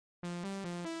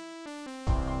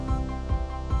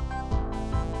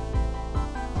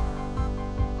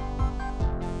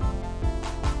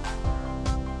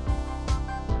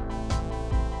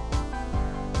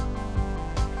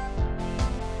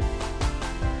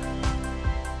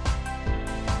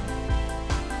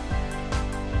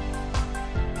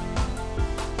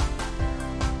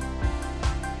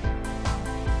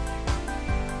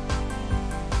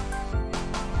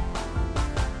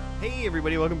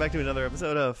everybody. Welcome back to another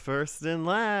episode of First and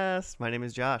Last. My name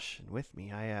is Josh, and with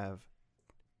me I have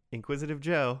Inquisitive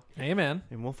Joe. Hey, man.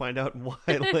 And we'll find out why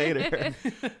later.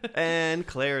 And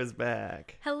Claire is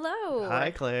back. Hello. Hi,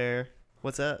 Claire.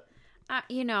 What's up?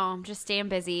 I'm just staying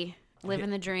busy, living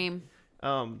the dream.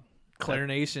 Claire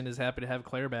Nation is happy to have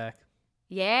Claire back.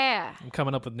 Yeah. I'm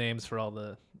coming up with names for all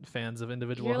the fans of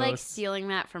individual You're like hosts. stealing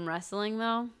that from wrestling,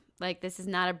 though. Like, this is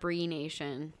not a Brie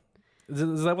Nation.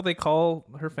 Is that what they call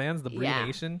her fans? The Brie Yeah.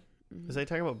 Nation? Is I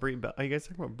talking about Brie Bella? Are you guys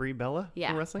talking about Brie Bella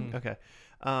Yeah. for wrestling? Okay.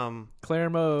 Claire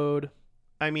mode.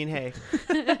 I mean, hey,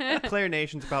 Claire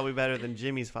Nation's probably better than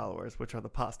Jimmy's followers, which are the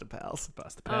Pasta Pals.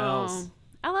 Pasta Pals. Oh,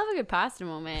 I love a good pasta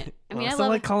moment. I mean, I I still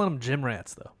love like calling them gym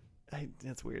rats, though.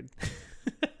 That's weird.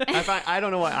 I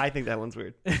don't know why I think that one's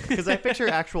weird. Because I picture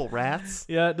actual rats.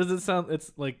 Yeah, does it sound... It's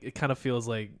like... It kind of feels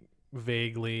like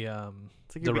vaguely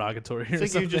It's like derogatory or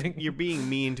it's like something. you're being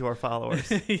mean to our followers.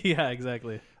 Yeah,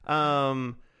 exactly.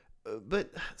 But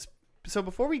so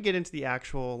before we get into the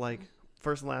actual like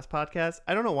First and Last podcast,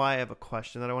 I don't know why I have a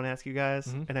question that I want to ask you guys,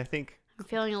 and I think I'm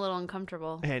feeling a little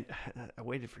uncomfortable. and I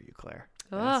waited for you, Claire,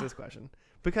 to Ugh. ask this question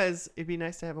because it'd be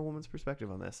nice to have a woman's perspective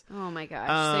on this. Oh, my gosh.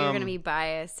 So you're going to be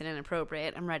biased and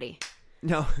inappropriate. I'm ready.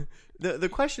 No, the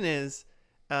question is,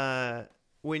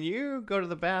 when you go to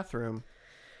the bathroom,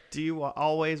 do you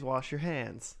always wash your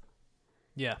hands?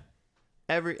 Yeah.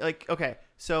 Okay,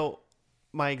 so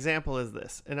my example is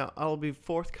this, and I'll be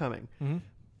forthcoming.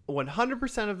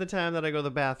 100% of the time that I go to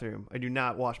the bathroom, I do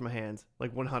not wash my hands,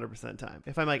 like 100% of the time.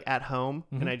 If I'm like at home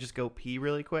and I just go pee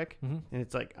really quick, and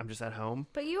it's like I'm just at home.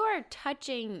 But you are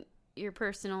touching your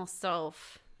personal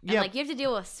self. And, Yeah. like, you have to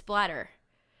deal with splatter.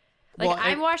 Like, Well,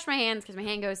 I wash my hands because my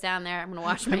hand goes down there. I'm going to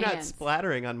wash my I'm not hands.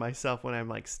 splattering on myself when I'm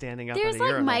like standing up There's in the like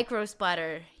urinal. micro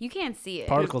splatter. You can't see it.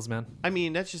 Particles, man. I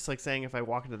mean, that's just like saying if I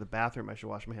walk into the bathroom, I should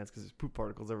wash my hands because there's poop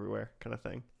particles everywhere, kind of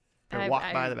thing. Or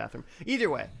walk by the bathroom. Either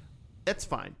way, that's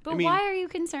fine. But I mean, why are you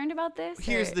concerned about this?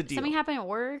 here's Or the deal. Something happened at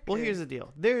work? well, or- here's the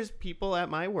deal. There's people at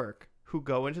my work who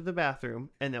go into the bathroom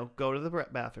and they'll go to the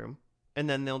bathroom and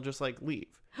then they'll just like leave.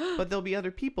 But there'll be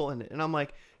other people in it, and I'm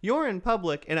like, you're in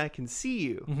public and I can see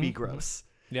you. Be gross.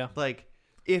 Yeah. Like,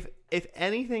 if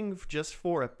anything, just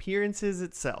for appearances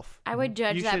itself, I would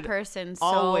judge you that should person so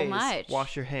always much.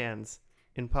 wash your hands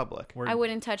in public. I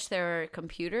wouldn't touch their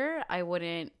computer. I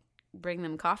wouldn't bring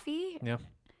them coffee. Yeah.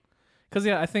 Because,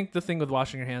 I think the thing with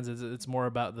washing your hands is it's more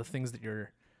about the things that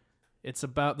it's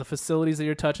about the facilities that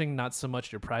you're touching, not so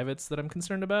much your privates that I'm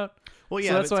concerned about. Well, yeah,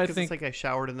 So that's but why I it's think like I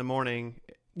showered in the morning.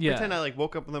 Yeah. Pretend I like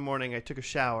woke up in the morning, I took a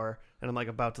shower, and I'm like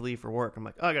about to leave for work. I'm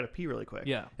like, oh, I gotta pee really quick.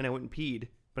 Yeah. And I went and peed,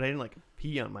 but I didn't like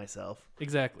pee on myself.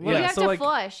 Exactly. Well, yeah. you have so to like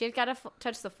flush. You've got to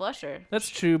touch the flusher. that's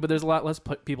true, but there's a lot less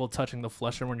people touching the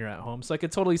flusher when you're at home. So I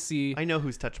could totally see. I know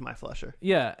who's touched my flusher.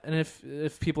 Yeah, and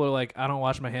if people are like, I don't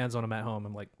wash my hands when I'm at home,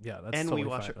 I'm like, yeah, that's And totally we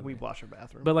wash fine with we me. wash our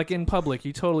bathroom. But like in public,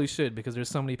 you totally should because there's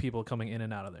so many people coming in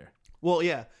and out of there. Well,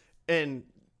 yeah, and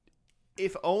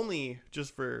if only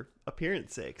just for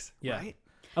appearance sakes, Yeah. right?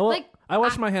 I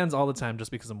wash my hands all the time just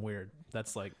because I'm weird.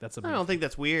 That's a I don't think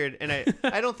that's weird, and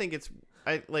I don't think it's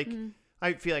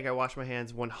I feel like I wash my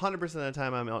hands 100% of the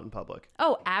time I'm out in public.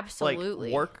 Oh, absolutely.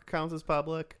 Like work counts as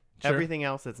public. Sure. Everything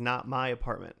else that's not my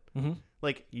apartment, Mhm.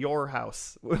 your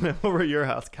house, when I'm over at your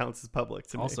house, counts as public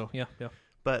to me. Also, yeah.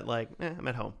 But I'm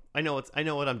at home. I know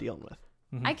what I'm dealing with.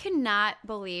 I cannot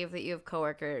believe that you have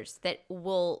coworkers that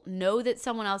will know that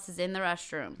someone else is in the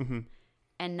restroom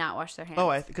and not wash their hands.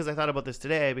 Oh, because I thought about this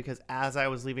today because as I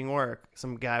was leaving work,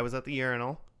 some guy was at the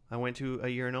urinal. I went to a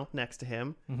urinal next to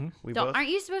him. We both. Aren't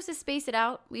you supposed to space it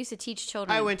out? We used to teach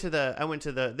children. I went to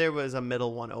the. There was a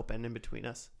middle one open in between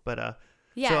us, but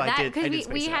Yeah, so that I because did we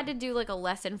space it had out. to do like a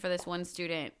lesson for this one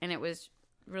student, and it was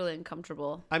really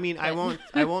uncomfortable. I mean, I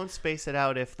But- won't space it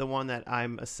out if the one that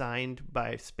I'm assigned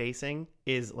by spacing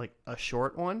is like a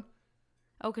short one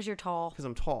Oh, because you're tall. because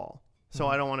I'm tall, so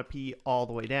I don't want to pee all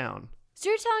the way down. So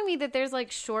you're telling me that there's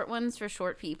like short ones for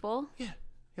short people? Yeah,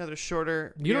 they're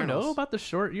shorter. You don't urinals. know about the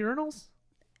short urinals?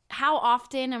 How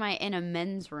often am I in a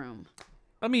men's room?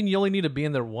 I mean, you only need to be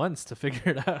in there once to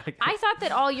figure it out. I thought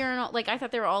that all urinal, like I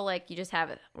thought they were all like you just have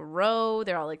a row.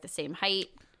 They're all like the same height.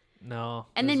 No.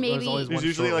 And then there's maybe- always There's one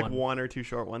usually short like one. one or two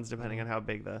short ones depending on how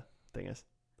big the thing is.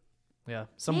 Yeah,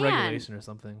 some Man. regulation or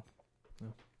something.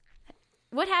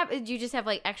 What happens? Do you just have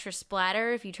like extra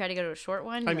splatter if you try to go to a short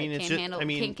one? I You, mean, like, it's can't just. handle, I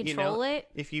mean, can't control it.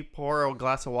 If you pour a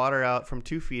glass of water out from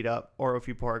 2 feet up, or if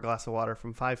you pour a glass of water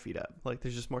from 5 feet up, like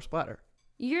there's just more splatter.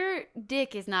 Your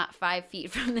dick is not 5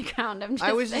 feet from the ground. I'm just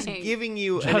I was saying. just giving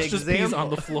you an Josh just pees example. on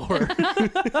the floor.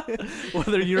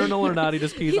 Whether urinal or not, he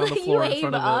just pees on the floor in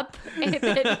front of it. And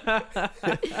then,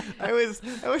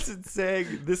 I wasn't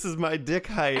saying this is my dick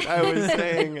height. I was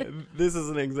saying this is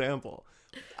an example.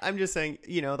 I'm just saying,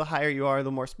 the higher you are, the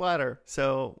more splatter.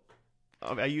 So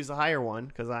I use the higher one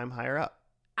because I'm higher up.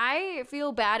 I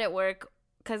feel bad at work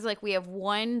because we have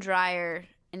one dryer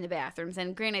in the bathrooms,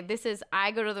 and granted,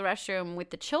 I go to the restroom with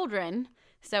the children,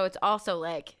 so it's also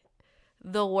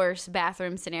the worst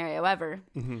bathroom scenario ever.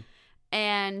 Mm-hmm.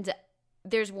 And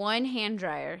there's one hand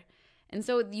dryer, and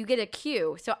so you get a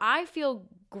queue. So I feel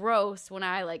gross when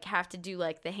I have to do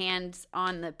the hands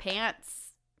on the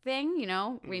pants thing,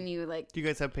 when you Do you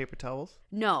guys have paper towels?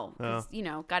 no, 'cause,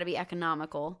 got to be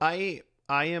economical, I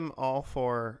am all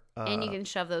for. and you can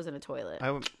shove those in a toilet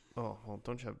Oh well,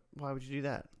 don't shove. Why would you do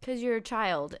that? because you're a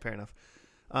child. Fair enough.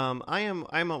 I'm at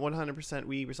 100%.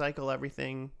 We recycle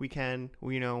everything we can.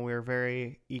 We're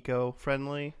very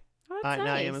eco-friendly. Oh, that's And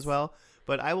I am nice. as well.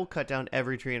 But I will cut down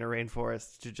every tree in a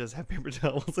rainforest to just have paper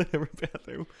towels in every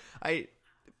bathroom.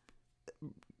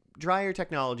 Dryer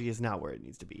technology is not where it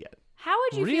needs to be yet. How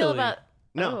would you feel Really? about?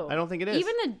 No, I don't think it is.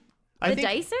 Even I the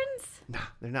think- Dysons. Nah,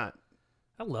 they're not.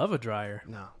 I love a dryer.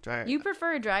 No, dryer. You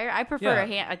prefer a dryer? I prefer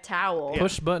Yeah. a towel.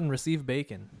 Push button, receive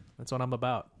bacon. That's what I'm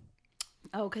about.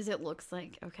 Oh, because it looks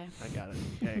okay. I got it.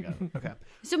 Yeah, you got it. Okay.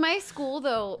 So my school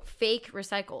though fake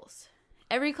recycles.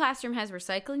 Every classroom has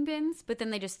recycling bins, but then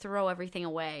they just throw everything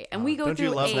away, and we go don't you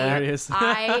through love a. that? Hilarious.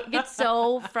 I get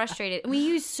so frustrated, and we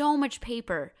use so much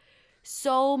paper,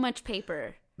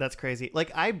 That's crazy.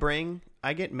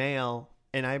 I get mail,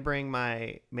 and I bring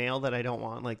my mail that I don't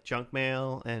want, like junk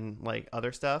mail and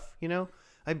other stuff,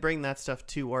 I bring that stuff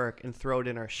to work and throw it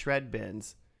in our shred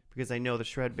bins because I know the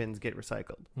shred bins get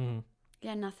recycled. Mm.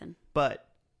 Yeah, nothing. But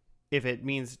if it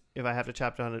means if I have to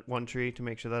chop down one tree to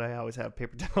make sure that I always have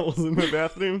paper towels in my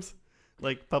bathrooms,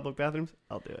 public bathrooms,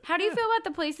 I'll do it. How do you feel about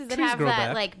the places that Trees have grow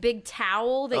that back. big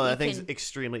towel that That you thing's can?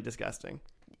 extremely disgusting.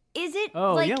 Is it?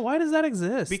 Oh, yeah. Why does that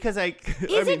exist? Because Is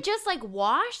it just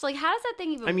washed? How does that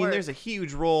thing even work? there's a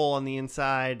huge roll on the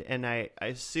inside, and I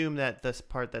assume that this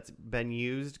part that's been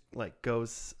used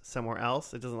goes somewhere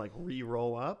else. It doesn't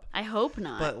re-roll up. I hope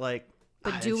not.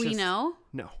 But do we know?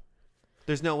 No.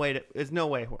 There's no way.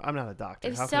 I'm not a doctor.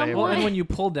 If How could I ever- well, and someone- when you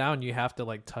pull down, you have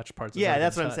to touch parts. Yeah,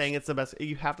 that's that's what I'm saying. It's the best.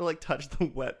 You have to touch the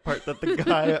wet part that the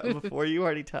guy before you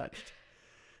already touched.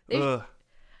 Ugh.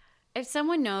 If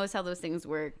someone knows how those things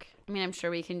work, I'm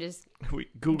sure we can just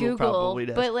Google probably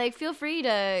does. But feel free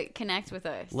to connect with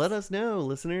us. Let us know,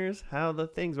 listeners, how the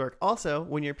things work. Also,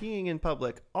 when you're peeing in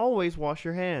public, always wash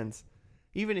your hands.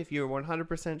 Even if you're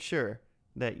 100% sure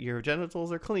that your genitals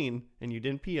are clean and you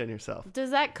didn't pee on yourself.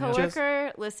 Does that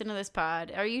coworker listen to this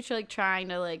pod? Are you trying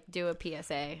to do a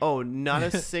PSA? Oh, not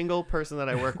a single person that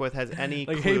I work with has any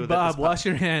clue hey, that Bob, this wash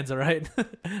your hands, all right?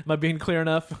 Am I being clear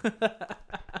enough?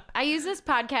 I use this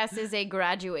podcast as a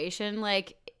graduation,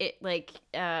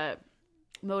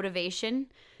 motivation.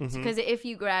 Because if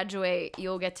you graduate,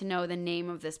 you'll get to know the name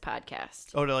of this podcast.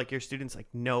 Oh, to your students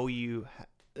know you.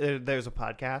 There's a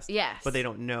podcast. Yes. But they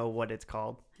don't know what it's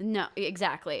called. No,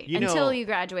 exactly. You know- Until you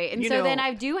graduate. And you so then know-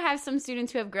 I do have some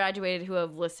students who have graduated who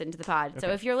have listened to the pod. So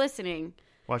if you're listening,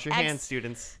 Wash your hands,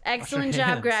 students. excellent your job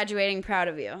hands. graduating. Proud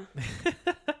of you.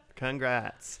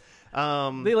 Congrats.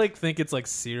 They think it's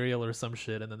cereal or some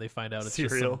shit, and then they find out it's just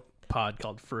some Cereal. pod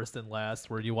called First and Last,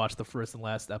 where you watch the first and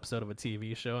last episode of a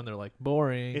TV show, and they're like,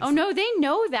 boring. It's- Oh, no, they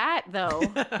know that, though.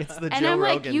 It's the And Joe I'm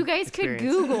Rogan you guys experience.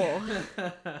 could Google.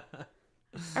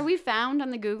 Are we found on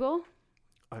the Google?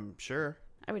 I'm sure.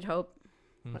 I would hope.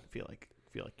 I feel like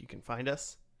you can find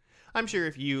us. I'm sure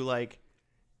if you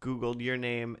Googled your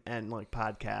name and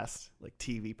podcast,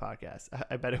 TV podcast,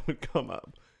 I bet it would come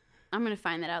up. I'm going to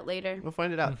find that out later. We'll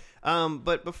find it out.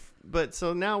 But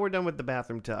so now we're done with the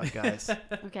bathroom talk, guys.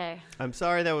 Okay. I'm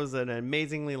sorry that was an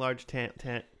amazingly large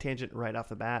tangent right off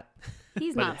the bat.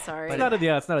 He's not sorry. it's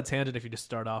not a tangent if you just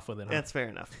start off with it. Huh? That's fair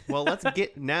enough. Well, let's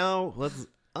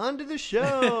on to the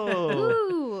show.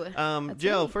 Ooh.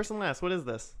 Joe, me. first and last, what is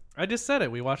this? I just said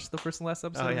it. We watched the first and last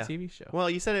episode of the TV show. Well,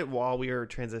 you said it while we were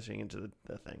transitioning into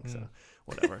the thing, so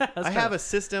whatever. I trying have to- a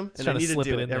system, and I trying to need to slip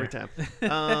do it it in every there.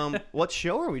 time. What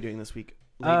show are we doing this week,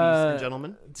 ladies and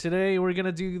gentlemen? Today we're going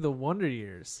to do the Wonder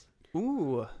Years,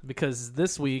 Ooh, because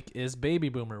this week is Baby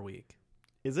Boomer Week.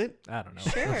 is it? I don't know.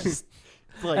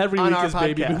 Sure. Every on week our is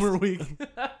Baby podcast. Boomer Week.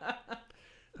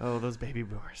 Oh, those baby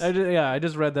boomers. I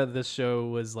just read that this show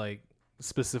was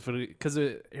specifically because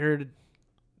it aired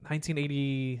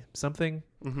 1980 something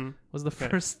Mm-hmm. was the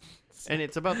first And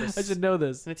it's about this. I should know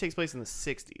this. And it takes place in the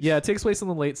 60s. Yeah, it takes place in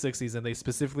the late 60s, and they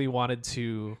specifically wanted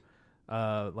to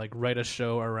like write a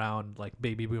show around like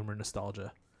baby boomer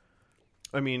nostalgia.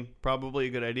 I mean, probably a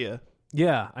good idea.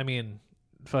 Yeah, I mean,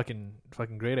 fucking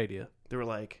great idea. They were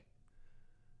like,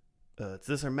 it's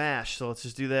this or MASH, so let's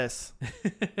just do this.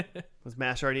 Was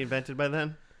MASH already invented by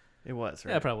then? It was,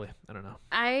 right? Yeah, probably. I don't know.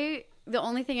 The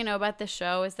only thing I know about this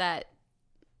show is that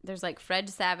there's like Fred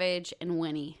Savage and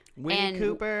Winnie. Winnie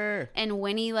Cooper. And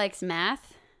Winnie likes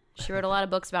math. She wrote a lot of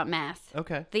books about math.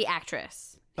 Okay. The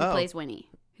actress who Oh. plays Winnie,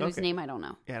 whose Okay. name I don't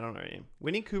know. Yeah, I don't know her name.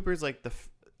 Winnie Cooper's like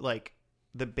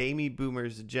the baby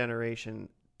boomers generation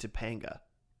Topanga,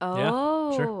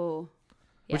 Oh. sure.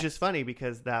 which Yes. is funny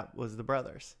because that was the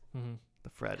brothers, Mm-hmm. the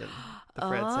Fred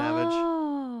Savage.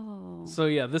 Oh. So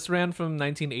yeah, this ran from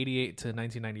 1988 to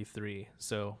 1993.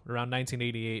 So around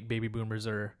 1988, baby boomers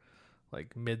are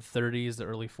like mid 30s to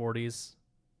early 40s,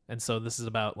 and so this is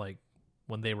about like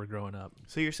when they were growing up.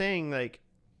 So you're saying like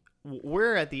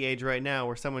we're at the age right now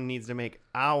where someone needs to make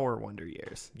our Wonder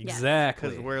Years Yes. Exactly.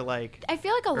 because we're like I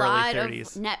feel like a early lot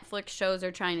 30s. of Netflix shows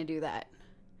are trying to do that.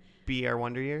 be our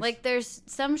Wonder Years. Like there's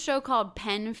some show called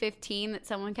Pen 15 that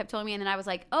someone kept telling me, and then I was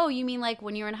like, oh, you mean like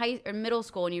when you're in high or middle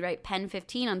school and you write Pen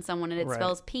 15 on someone and it Right.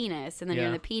 spells penis, and then you're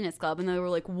in Yeah. the penis club, and they were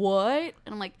like, what?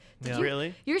 And I'm like, Yeah.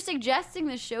 Really? You're suggesting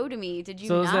this show to me? Did you?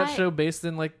 So not? is that show based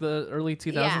in like the early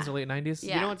 2000s Yeah. or late 90s?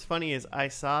 Yeah. You know what's funny is I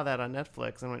saw that on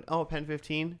Netflix and I went, oh, Pen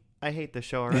 15? I hate the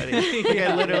show already. Like,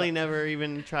 I literally never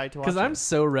even tried to watch it. Because I'm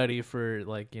so ready for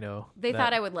like They that,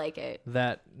 thought I would like it.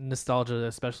 that nostalgia,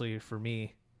 especially for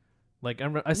me. Like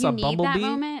I saw You need Bumblebee. that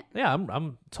moment. Yeah,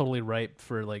 I'm totally ripe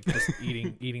for like just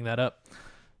eating that up.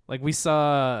 Like we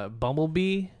saw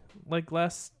Bumblebee like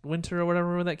last winter or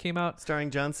whatever when that came out.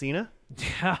 Starring John Cena?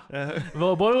 Yeah.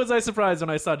 Well, boy, was I surprised when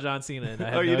I saw John Cena. And I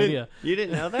had no you idea. You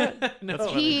didn't know that? No. That's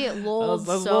funny. He I lolled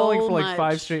was so lolling for like much.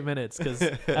 5 straight minutes because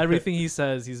everything he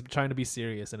says, he's trying to be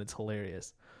serious and it's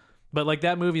hilarious. But like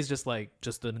that movie is just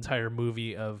an entire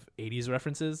movie of 80s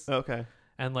references. Okay.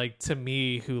 And like to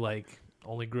me, who like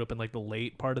only grew up in like the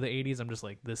late part of the 80s, I'm just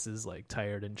like, this is like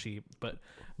tired and cheap. But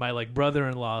my like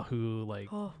brother-in-law who like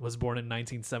was born in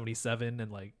 1977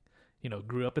 and like, you know,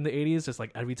 grew up in the 80s, just like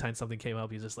every time something came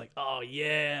up, he's just like, oh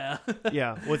yeah.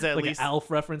 Yeah. Was that at Like least an Alf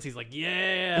reference, he's like,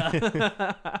 yeah.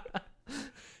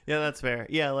 Yeah, that's fair.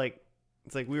 Yeah, like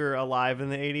it's like we were alive in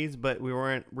the 80s, but we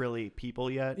weren't really people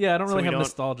yet. Yeah, I don't So really we have don't-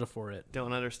 nostalgia for it.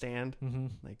 Don't understand. Mm-hmm.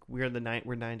 Like we're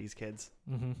 90s kids.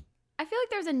 Mm-hmm. I feel like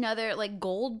there's another like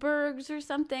Goldbergs or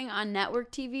something on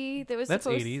network TV that was That's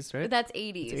supposed- 80s, right? That's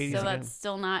 80s, It's 80s so again. that's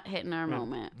still not hitting our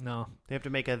moment. No. They have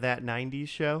to make a that 90s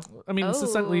show. I mean, it's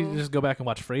essentially Oh. just go back and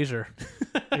watch Frasier.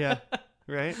 Yeah.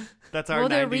 Right? That's our Well,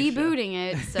 they're 90s show. rebooting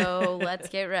it, so let's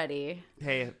get ready.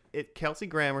 Hey, Kelsey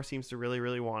Grammer seems to really,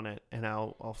 really want it, and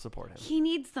I'll support him. He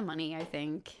needs the money, I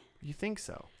think. You think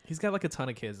so? He's got like a ton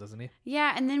of kids, doesn't he?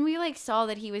 Yeah, and then we like saw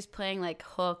that he was playing like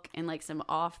Hook in like some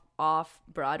off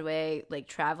Broadway like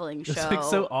traveling show. It's like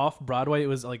so off Broadway. It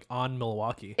was like on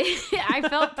Milwaukee. I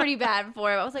felt pretty bad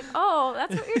for him. I was like, "Oh,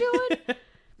 that's what you're doing."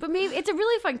 But maybe it's a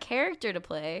really fun character to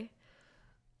play.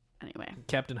 Anyway,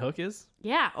 Captain Hook is?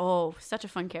 yeah. Oh, such a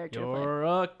fun character to play. You're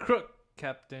a crook,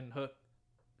 Captain Hook.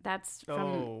 That's from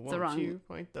Oh, the won't wrong. you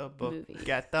point the book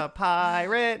movie. at the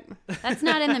pirate? That's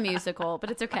not in the musical, but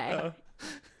it's okay.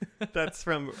 That's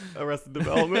from Arrested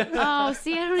Development. Oh,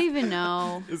 see, I don't even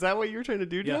know. Is that what you were trying to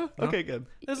do, Yeah. Joe? Uh-huh. Okay, good.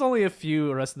 There's only a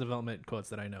few Arrested Development quotes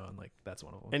that I know, and like that's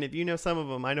one of them. And if you know some of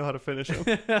them, I know how to finish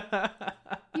them.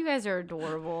 You guys are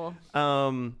adorable.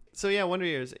 So yeah, Wonder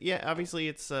Years. Yeah, obviously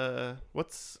it's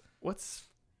what's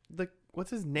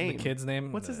his name? The kid's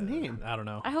name? What's his name? I don't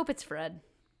know. I hope it's Fred.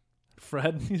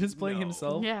 Fred? He's just playing No.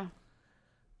 himself? Yeah.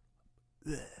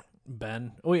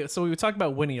 Ben. Oh, yeah. So we talked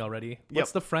about Winnie already. What's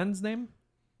Yep. the friend's name?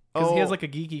 Because he has Oh, like a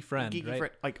geeky friend, geeky right?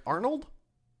 friend, like Arnold.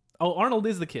 Oh, Arnold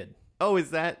is the kid. Oh,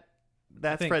 is that's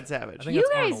think- Fred Savage? I think You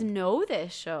that's guys Arnold. know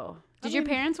this show. Did your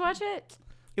parents watch it?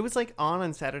 It was like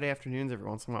on Saturday afternoons every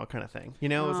once in a while, kind of thing. You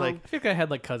know, it was like I feel like I had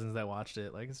like cousins that watched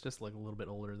it. Like it's just like a little bit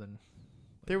older than.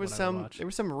 Like, there was what I would some watch. there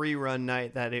was some rerun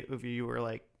night that if you were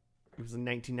like it was in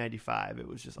 1995, it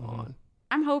was just on.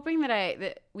 I'm hoping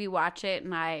that we watch it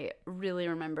and I really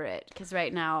remember it because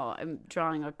right now I'm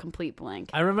drawing a complete blank.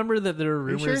 I remember that there were Are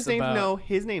you rumors sure his name? about No,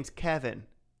 his name's Kevin.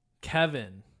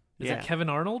 Kevin. Is Yeah. it Kevin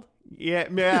Arnold? Yeah,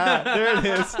 there it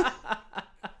is.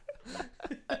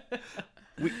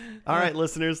 All right,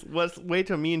 listeners, let's wait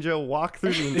till me and Joe walk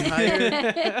through the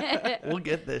entire. We'll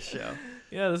get this show.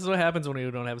 Yeah, this is what happens when we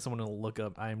don't have someone to look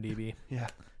up IMDb. Yeah,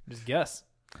 Just guess.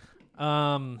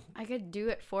 I could do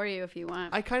it for you if you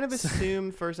want. I kind of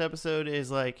assume first episode is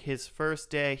like his first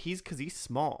day. Because he's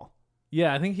small.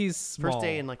 Yeah, I think he's small. First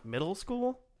day in like middle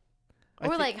school,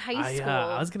 Or like high school. Yeah,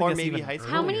 I was gonna Or guess maybe even high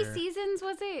school. How many earlier. seasons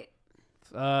was it?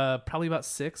 Probably about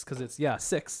 6 because it's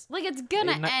 6. Like it's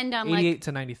gonna end on 88 like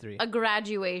to 93. a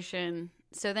graduation.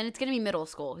 So then it's gonna be middle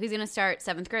school. He's gonna start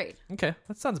 7th grade. Okay,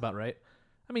 that sounds about right.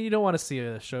 I mean, you don't want to see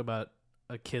a show about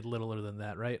a kid littler than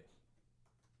that, right?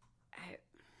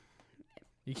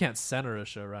 You can't center a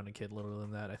show around a kid littler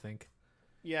than that, I think.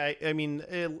 Yeah, I mean,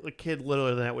 a kid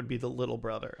littler than that would be the little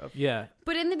brother of. Yeah.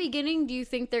 But in the beginning, do you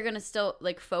think they're gonna still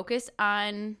like focus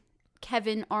on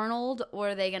Kevin Arnold, or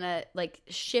are they gonna like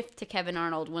shift to Kevin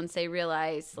Arnold once they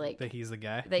realize like That he's the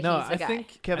guy. That no, he's the I guy.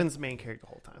 think Kevin's main character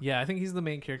the whole time. Yeah, I think he's the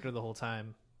main character the whole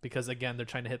time because again, they're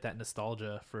trying to hit that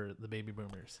nostalgia for the baby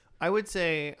boomers. I would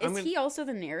say. is he also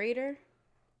the narrator?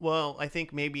 Well, I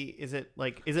think maybe is it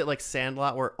like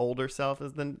Sandlot where older self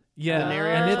is the Yeah, the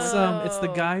narrator? and it's the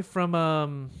guy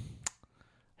from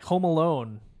Home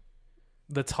Alone,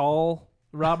 the tall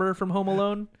robber from Home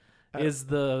Alone is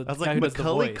the I was guy like who does the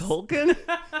Macaulay voice.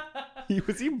 Culkin.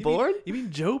 Was he born? You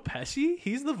mean Joe Pesci?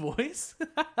 He's the voice.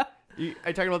 Are you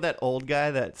talking about that old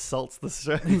guy that salts the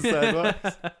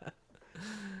sidewalks?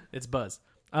 It's Buzz.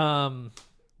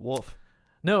 Wolf.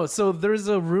 No, so there's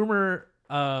a rumor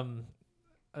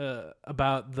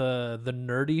about the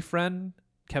nerdy friend,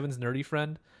 Kevin's nerdy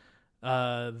friend,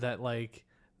 that like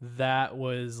that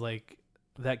was like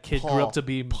that kid grew Paul. up to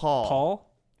be Paul.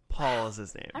 Paul is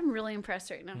his name. I'm really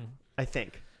impressed right now. I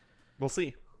think. We'll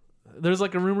see. There's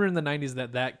like a rumor in the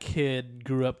 90s that kid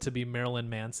grew up to be Marilyn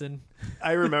Manson.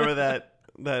 I remember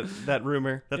that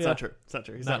rumor. That's Yeah. not true. It's not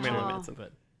true. He's not Marilyn true. Manson.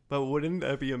 But But wouldn't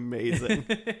that be amazing?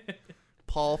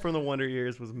 Paul from the Wonder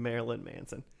Years was Marilyn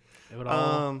Manson. it would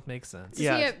all make sense.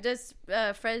 Yeah. Does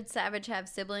Fred Savage have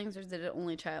siblings, or is it an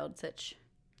only child? Such.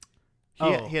 He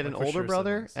Oh, had an like for older sure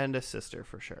brother siblings. and a sister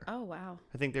for sure. Oh wow.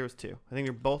 I think there was 2. I think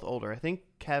they're both older. I think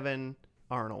Kevin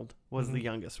Arnold was the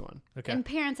youngest one. Okay. And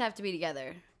parents have to be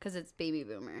together because it's baby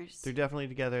boomers. They're definitely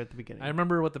together at the beginning. I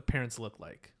remember what the parents look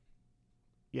like.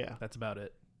 Yeah. That's about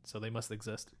it. So they must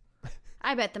exist.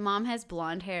 I bet the mom has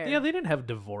blonde hair. Yeah, they didn't have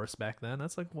divorce back then.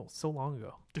 That's like so long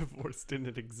ago. Divorce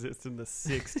didn't exist in the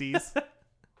 60s.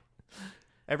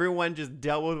 Everyone just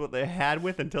dealt with what they had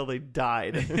with until they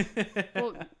died.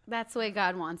 Well, that's the way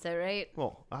God wants it, right?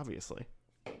 Well, obviously.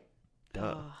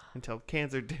 Duh. Until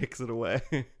cancer takes it away.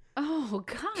 Oh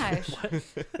gosh.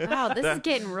 Wow, this is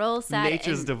getting real sad.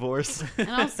 Nature's and, divorce. and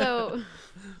also,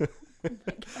 oh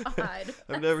my God,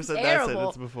 I've never said that terrible.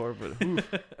 sentence before, but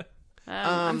oof.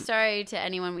 I'm sorry to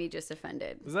anyone we just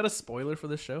offended. Is that a spoiler for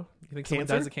this show? You think someone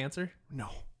Cancer? dies of cancer? No.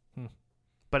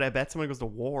 But I bet someone goes to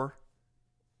war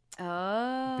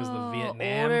Oh, Because the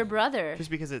Vietnam- older brother. just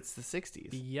because it's the 60s.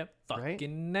 Yep. Right?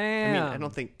 Fucking I damn. mean, I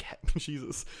don't think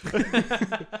Jesus.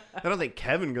 I don't think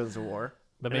Kevin goes to war.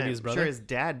 But And maybe I'm his brother. Sure, his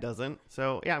dad doesn't.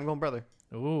 So yeah, I'm going brother.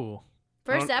 Ooh.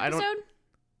 First I don't- episode?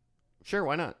 Sure,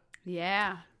 why not?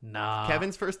 Yeah. Nah.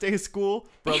 Kevin's first day of school,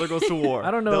 brother goes to war.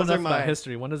 I don't know Those enough are about my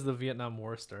history. When does the Vietnam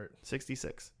War start?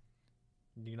 66.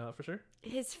 Do you know that for sure?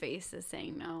 His face is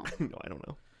saying no. No, I don't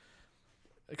know.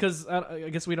 Because I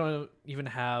guess we don't even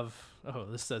have. Oh,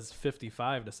 this says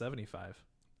 55 to 75.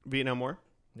 Vietnam War.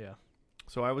 Yeah.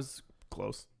 So I was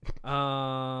close.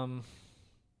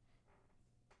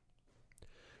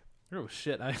 Oh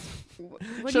shit! I What do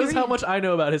you shows how read? much I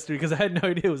know about history because I had no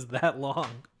idea it was that long.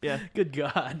 Yeah. Good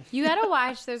God. You gotta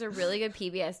watch. There's a really good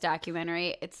PBS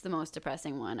documentary. It's the most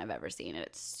depressing one I've ever seen, and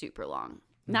it's super long.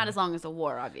 Not as long as the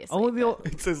war, obviously. Only the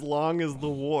but- It's as long as the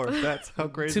war. That's how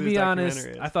crazy. to this be honest,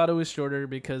 documentary I is. thought it was shorter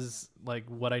because like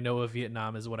what I know of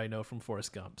Vietnam is what I know from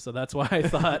Forrest Gump. So that's why I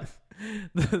thought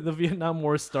the Vietnam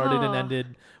War started and Oh.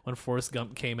 ended when Forrest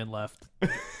Gump came and left,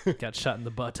 got shot in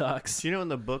the buttocks. Do you know in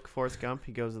the book Forrest Gump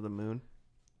he goes to the moon?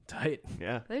 Tight.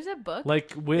 Yeah. There's a book.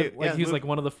 Like with Yeah, he was mov- like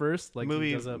one of the first. Like he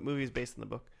movie goes up. movies based in the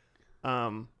book.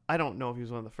 I don't know if he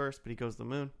was one of the first, but he goes to the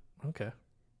moon. Okay.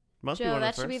 Must be Joe, one that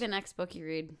of the should be first. the next book you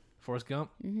read. Forrest Gump.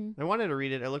 I wanted to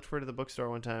read it. I looked for it at the bookstore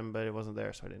one time, but it wasn't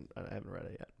there, so I haven't read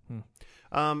it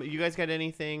yet. You guys got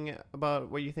anything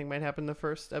about what you think might happen in the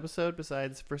first episode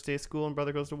besides first day of school and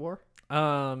brother goes to war?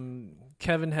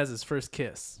 Kevin has his first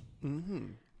kiss. Mm-hmm.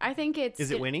 I think it's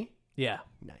Is it Winnie? Yeah.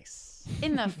 Nice.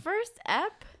 in the first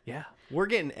ep. Yeah. We're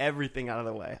getting everything out of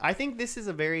the way. I think this is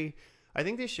I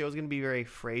think this show is going to be very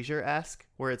Frasier-esque,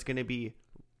 where it's going to be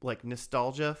like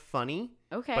nostalgia, funny,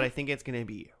 Okay. but I think it's going to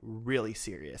be really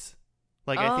serious.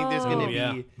 Like, I think there's going Oh, to be,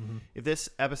 yeah. if this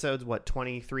episode's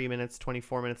 23 minutes,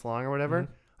 24 minutes long or whatever,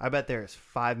 I bet there's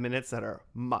 5 minutes that are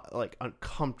like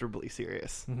uncomfortably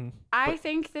serious. I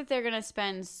think that they're gonna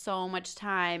spend so much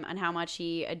time on how much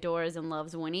he adores and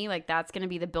loves Winnie. Like that's gonna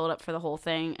be the build up for the whole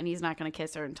thing, and he's not gonna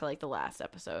kiss her until like the last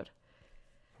episode.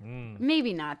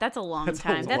 Maybe not. That's a long That's a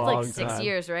time. That's long like 6 time.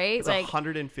 years, right? It's like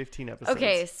 115 episodes.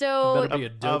 okay, so Better be a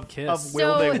dope kiss. of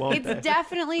will they, won't it's they?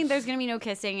 definitely there's gonna be no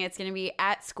kissing. It's gonna be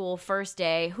at school first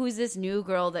day. Who's this new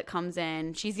girl that comes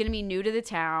in? She's gonna be new to the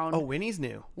town. Oh, Winnie's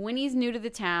new. Winnie's new to the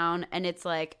town, and it's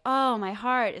like, oh, my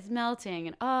heart is melting,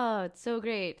 and oh, it's so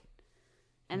great.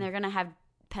 And they're gonna have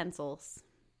pencils.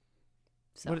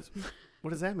 So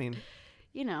What does that mean?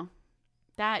 you know,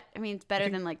 that I mean, it's better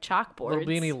than like chalkboards. There'll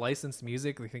be any licensed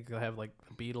music? Do you think they'll have like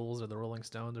the Beatles or the Rolling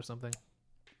Stones or something?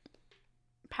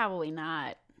 Probably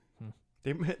not.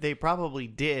 They probably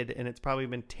did, and it's probably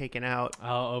been taken out.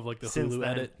 Oh, of like the Since Hulu then.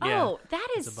 edit. Yeah. Oh, that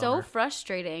is It's a so bummer.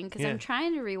 frustrating because Yeah. I'm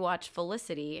trying to rewatch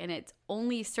Felicity, and it's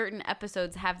only certain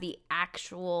episodes have the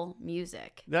actual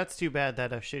music. That's too bad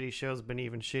that a shitty show's been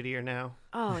even shittier now.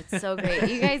 Oh, it's so great.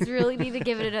 You guys really need to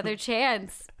give it another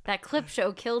chance. That clip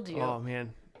show killed you. Oh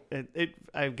man,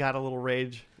 I've got a little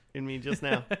rage in me just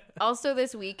now. Also,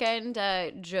 this weekend,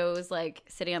 Joe's like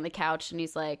sitting on the couch and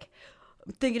he's like,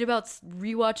 I'm thinking about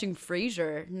rewatching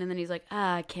Frasier. And then he's like,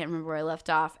 I can't remember where I left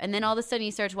off. And then all of a sudden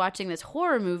he starts watching this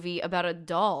horror movie about a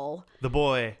doll. The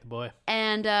Boy. The boy.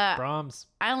 And Brahms.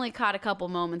 I only caught a couple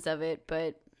moments of it,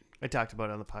 but I talked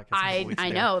about it on the podcast. a couple weeks I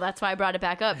ago. know. That's why I brought it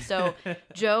back up. So,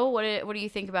 Joe, what do you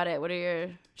think about it?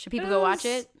 Should people go watch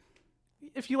it?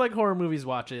 If you like horror movies,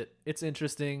 watch it. It's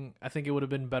interesting. I think it would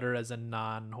have been better as a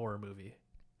non-horror movie.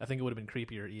 I think it would have been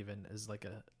creepier even as like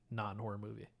a non-horror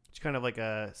movie. It's kind of like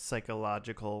a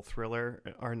psychological thriller,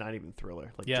 or not even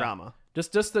thriller, like Yeah. drama.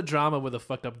 Just the drama with a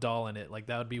fucked up doll in it. Like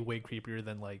that would be way creepier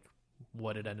than like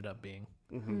what it ended up being.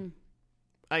 Mm-hmm.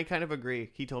 I kind of agree.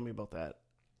 He told me about that,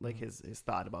 like his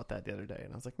thought about that the other day,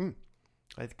 and I was like,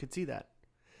 I could see that.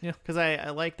 Yeah. Because I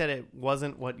like that it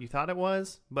wasn't what you thought it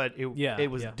was, but it was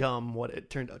yeah. dumb what it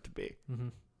turned out to be. Mm-hmm.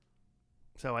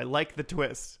 So I like the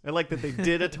twist. I like that they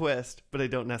did a twist, but I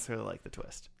don't necessarily like the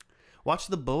twist. Watch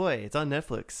The Boy. It's on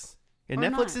Netflix. And Or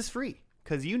Netflix not. is free.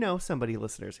 Because you know somebody,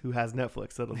 listeners, who has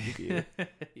Netflix that'll give you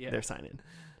Yeah. their sign in.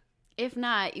 If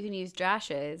not, you can use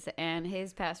Josh's, and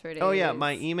his password is... Oh, yeah.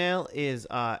 My email is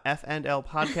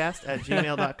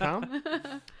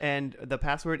fnlpodcast@gmail.com. And the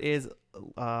password is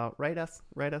write us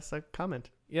a comment.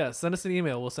 Yeah, send us an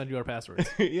email. We'll send you our passwords.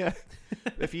 Yeah.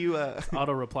 If you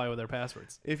Auto reply with our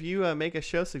passwords. make a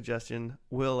show suggestion,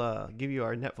 we'll give you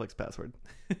our Netflix password.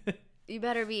 You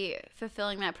better be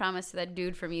fulfilling that promise to that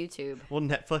dude from YouTube. Will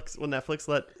Netflix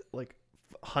let like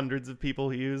hundreds of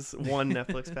people use one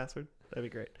Netflix password? That'd be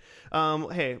great.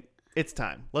 Hey, it's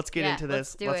time. Let's get into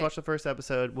this. let's Watch the first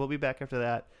episode. We'll be back after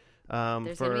that.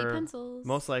 There's For gonna be pencils.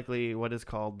 most likely what is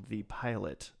called the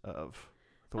pilot of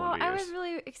The Oh, Wonder I Years. was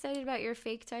really excited about your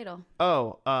fake title.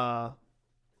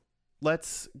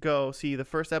 Let's go see the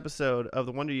first episode of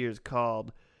The Wonder Years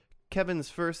called Kevin's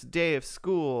First Day of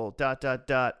School, ...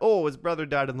 Oh, his brother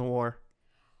died in the war.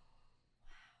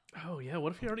 Oh yeah,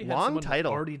 what if he already had Long someone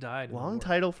title. already died? in the Long war?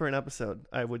 title for an episode,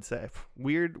 I would say.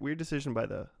 Weird decision by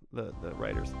the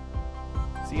writers.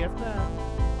 See you after that.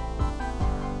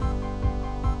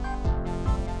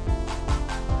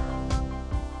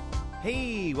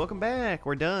 Hey, welcome back.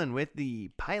 We're done with the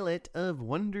pilot of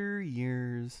Wonder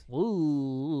Years.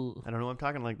 Ooh. I don't know why I'm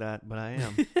talking like that, but I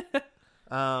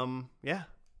am. Yeah.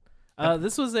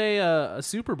 This was a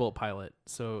Super Bowl pilot,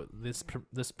 so this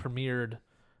premiered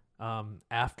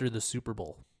after the Super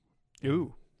Bowl.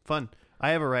 Ooh, fun.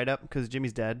 I have a write-up because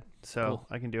Jimmy's dead, so Cool.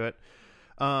 I can do it.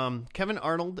 Kevin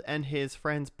Arnold and his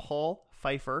friends Paul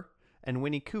Pfeiffer and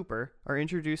Winnie Cooper are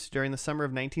introduced during the summer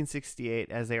of 1968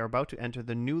 as they are about to enter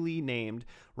the newly named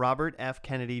Robert F.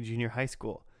 Kennedy Jr. High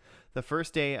School. The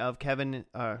first day for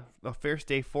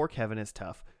Kevin is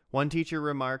tough. One teacher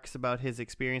remarks about his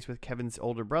experience with Kevin's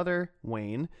older brother,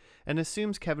 Wayne, and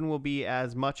assumes Kevin will be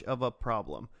as much of a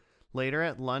problem. Later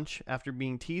at lunch, after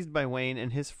being teased by Wayne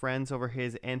and his friends over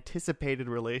his anticipated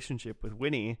relationship with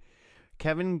Winnie,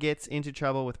 Kevin gets into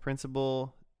trouble with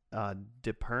Principal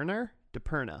DePerna.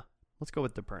 Let's go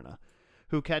with DePerna,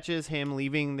 who catches him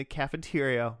leaving the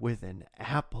cafeteria with an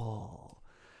apple.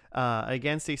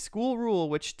 Against a school rule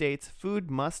which states food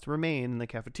must remain in the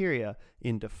cafeteria.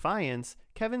 In defiance,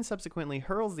 Kevin subsequently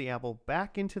hurls the apple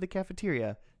back into the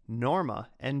cafeteria. Norma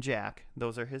and Jack,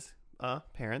 those are his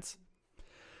parents,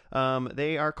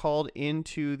 they are called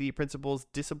into the principal's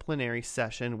disciplinary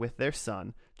session with their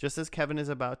son. Just as Kevin is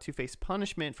about to face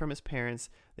punishment from his parents,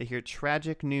 they hear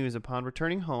tragic news upon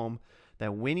returning home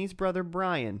that Winnie's brother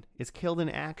Brian is killed in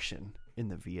action in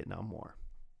the Vietnam War.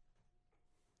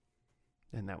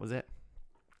 And that was it.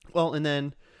 Well, and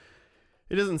then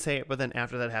it doesn't say it, but then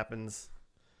after that happens,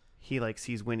 he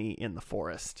sees Winnie in the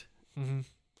forest. Mm-hmm.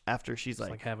 After she's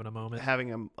Just like having a moment.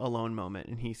 having a alone moment,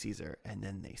 and he sees her, and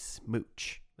then they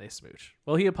smooch. they smooch.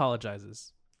 Well, he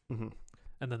apologizes, Hmm.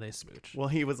 and then they smooch. Well,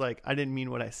 he was like, I didn't mean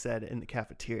what I said in the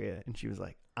cafeteria. And she was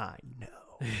like, I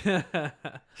know.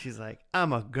 She's like,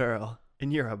 I'm a girl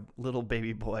and you're a little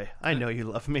baby boy. I know you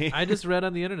love me. I just read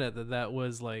on the internet that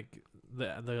was like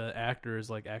the actor's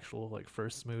like actual like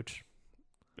first smooch.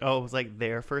 Oh, it was like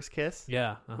their first kiss?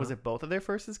 Yeah. Was it both of their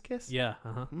first kiss? Yeah.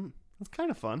 Uh-huh. That's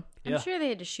kind of fun. I'm Yeah. sure they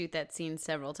had to shoot that scene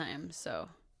several times. So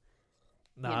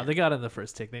Nah, Yeah. they got it in the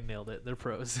first take. They nailed it. They're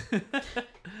pros.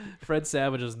 Fred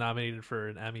Savage was nominated for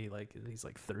an Emmy. Like he's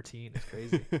like 13. It's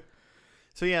crazy.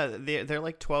 So yeah, they're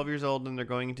like 12 years old and they're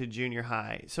going into junior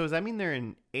high. So does that mean they're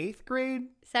in 8th grade?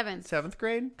 7th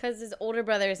grade? because his older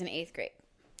brother is in 8th grade.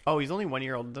 Oh, he's only 1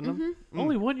 year older than them?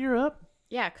 Only 1 year up.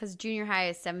 Yeah, because junior high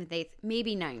is 7th, 8th,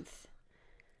 maybe 9th.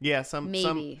 Yeah, some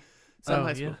Maybe. some Oh,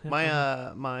 high school.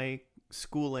 yeah. My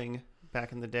schooling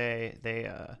back in the day,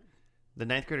 the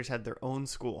 9th graders had their own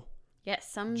school.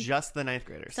 Yes, Just the 9th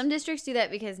graders. some districts do that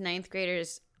because 9th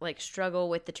graders like struggle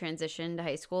with the transition to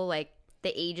high school. Like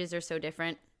the ages are so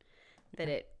different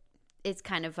that it's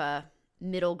kind of a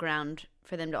middle ground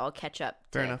for them to all catch up.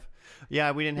 Fair enough.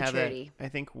 Yeah, we didn't maturity. have that. I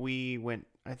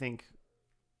think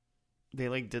they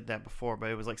like did that before, but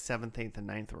it was like 7th, 8th, and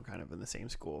 9th were kind of in the same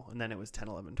school. And then it was 10,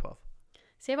 11, 12.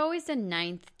 See, I've always done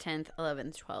 9th, 10th,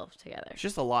 11th, 12th together. It's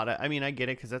just a lot of, I mean, I get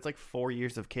it because that's like 4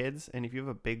 years of kids. And if you have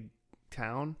a big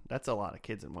town, that's a lot of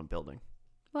kids in one building.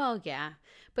 Well, yeah.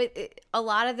 But a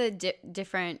lot of the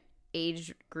different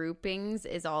age groupings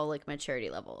is all like maturity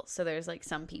level. So there's like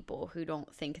some people who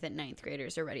don't think that 9th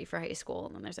graders are ready for high school.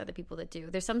 And then there's other people that do.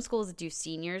 There's some schools that do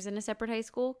seniors in a separate high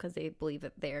school because they believe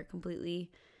that they're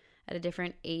completely at a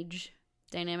different age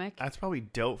dynamic. That's probably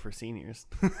dope for seniors.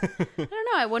 I don't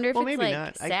know. I wonder if Well, it's maybe like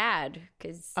not. sad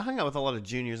because I hung out with a lot of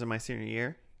juniors in my senior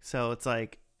year. So it's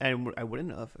like, and I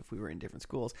wouldn't have if we were in different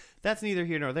schools. That's neither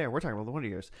here nor there. We're talking about the 1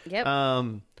 years. Yep.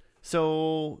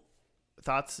 So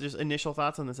thoughts, just initial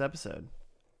thoughts on this episode.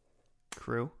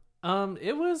 Crew.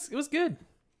 It was good.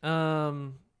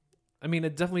 I mean,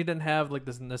 it definitely didn't have like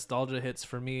this nostalgia hits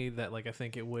for me that like I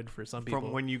think it would for some people.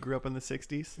 From when you grew up in the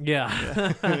 60s?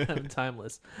 Yeah.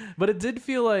 Timeless. But it did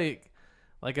feel like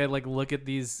I like look at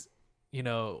these, you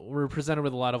know, we're presented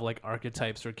with a lot of like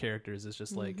archetypes or characters. It's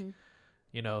just like,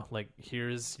 you know, like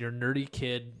here's your nerdy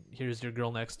kid, here's your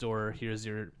girl next door, here's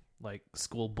your like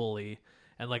school bully,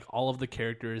 and like all of the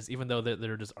characters, even though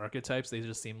they're just archetypes, they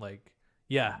just seem like,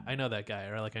 yeah, I know that guy,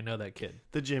 or like I know that kid.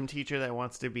 The gym teacher that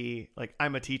wants to be like,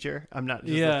 I'm a teacher. I'm not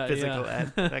just Yeah, a physical yeah.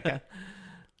 ed. That guy.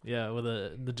 Yeah, with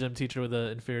the gym teacher with the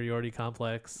inferiority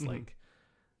complex, like,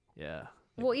 yeah.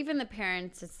 well, even the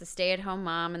parents, it's the stay-at-home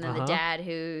mom and then the Uh-huh. dad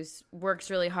who's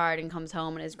works really hard and comes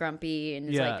home and is grumpy and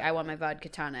is Yeah. like, I want my vodka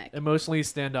tonic. Emotionally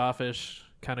standoffish,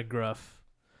 kind of gruff.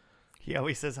 He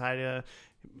always says hi to,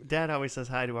 Dad always says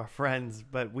hi to our friends,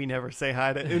 but we never say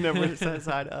hi to, who never says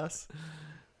hi to us.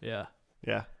 Yeah.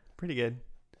 Yeah. Pretty good.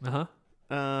 Uh-huh.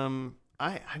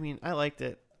 I mean, I liked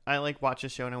it. I like watched the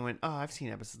show and I went, oh, I've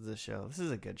seen episodes of this show. This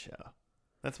is a good show.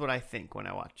 That's what I think when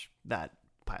I watch that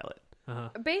pilot. Uh-huh.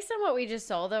 Based on what we just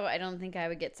saw, though, I don't think I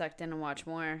would get sucked in and watch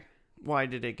more. Why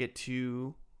did it get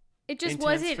too? It just Intense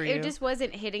wasn't. for It you? just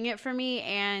wasn't hitting it for me,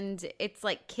 and it's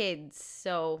like kids.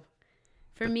 So,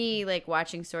 for me, like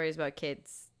watching stories about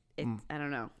kids, I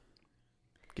don't know.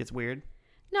 Gets weird?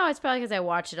 No, it's probably because I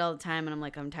watch it all the time, and I'm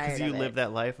like, I'm tired Because of you it. live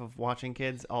that life of watching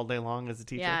kids all day long as a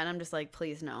teacher? Yeah, and I'm just like,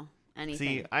 please no, anything.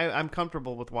 See, I'm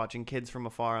comfortable with watching kids from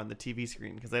afar on the TV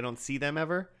screen because I don't see them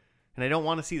ever, and I don't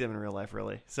want to see them in real life,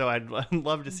 really. So I'd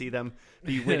love to see them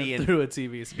be witty and through a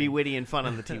TV screen. be witty and fun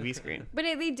on the TV screen. But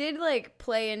they did like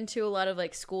play into a lot of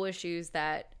like school issues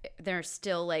that they're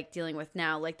still like dealing with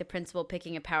now, like the principal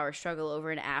picking a power struggle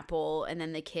over an apple, and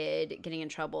then the kid getting in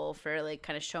trouble for like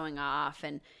kind of showing off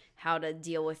and how to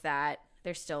deal with that.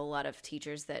 There's still a lot of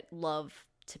teachers that love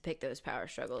to pick those power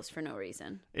struggles for no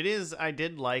reason. It is. I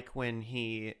did like when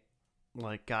he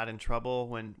like got in trouble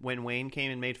when Wayne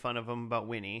came and made fun of him about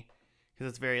Winnie, because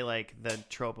it's very like the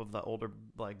trope of the older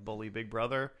like bully big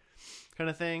brother kind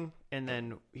of thing, and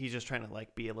then he's just trying to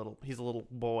like be he's a little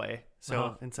boy,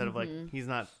 so instead of like he's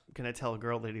not gonna tell a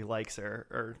girl that he likes her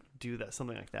or do that,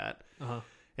 something like that,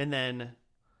 and then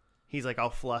he's like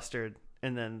all flustered,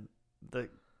 and then the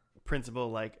principal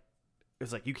like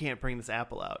is like, you can't bring this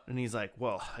apple out, and he's like,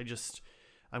 well,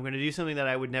 I'm going to do something that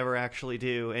I would never actually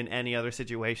do in any other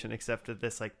situation except at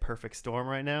this like perfect storm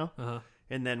right now.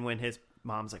 And then when his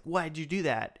mom's like, why'd you do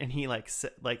that? And he like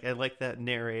I like that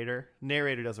narrator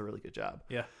does a really good job.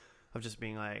 Yeah. Of just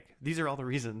being like, these are all the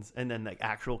reasons. And then the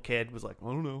actual kid was like, I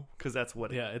don't know. Cause that's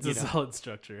what, Yeah. It's you a know. solid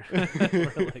structure.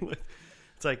 We're like,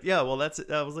 It's It's like, yeah, well,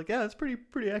 I was like, yeah, that's pretty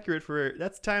accurate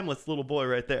that's timeless little boy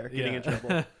right there getting in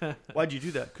trouble. Why'd you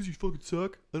do that? Because you fucking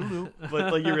suck. I don't know.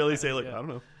 But like you really say like, I don't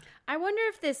know. I wonder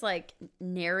if this like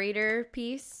narrator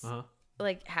piece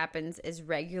like happens as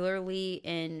regularly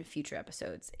in future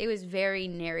episodes. It was very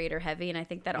narrator heavy, and I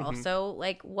think that also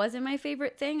like wasn't my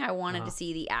favorite thing. I wanted to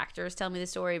see the actors tell me the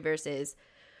story versus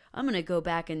I'm gonna go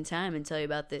back in time and tell you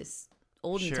about this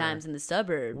olden times in the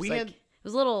suburbs. It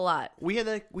was a lot. We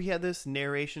had this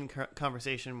narration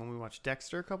conversation when we watched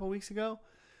Dexter a couple weeks ago,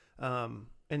 and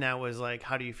that was like,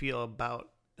 how do you feel about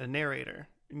a narrator?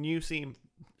 And you seem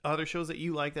other shows that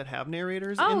you like that have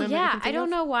narrators in them? I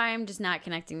don't know why I'm just not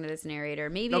connecting to this narrator.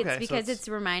 Maybe it's because it's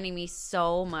reminding me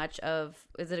so much of,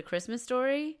 is it A Christmas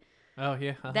Story? Oh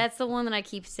yeah, that's the one that I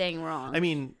keep saying wrong. I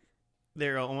mean,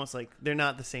 they're almost like they're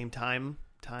not the same time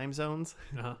zones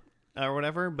or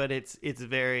whatever, but it's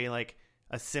very like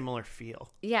a similar feel.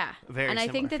 Yeah, and I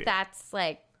think that's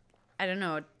like, I don't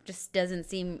know, it just doesn't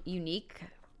seem unique,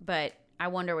 but I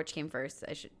wonder which came first.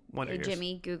 I should. Wonder Years.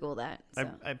 Jimmy, Google that.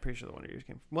 So. I'm pretty sure the Wonder Years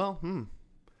came. Well,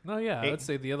 No, yeah, I would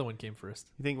say the other one came first.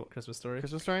 You think Christmas Story?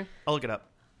 Christmas Story? I'll look it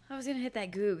up. I was gonna hit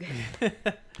that goog.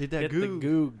 Hit the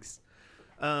googs.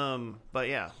 But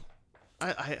yeah,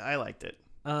 I liked it.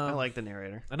 I like the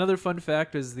narrator. Another fun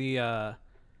fact is the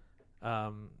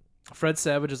Fred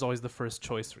Savage is always the first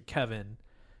choice for Kevin,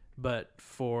 but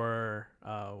for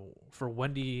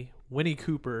Winnie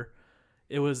Cooper,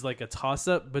 it was like a toss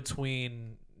up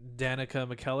between Danica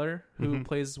McKellar, who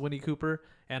plays Winnie Cooper,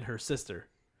 and her sister.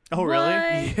 Oh,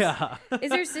 really? What? Yeah.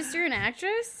 Is her sister an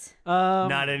actress?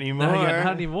 Not anymore. No, yeah,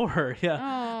 not anymore. Yeah.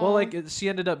 Aww. Well, like she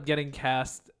ended up getting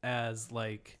cast as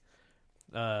like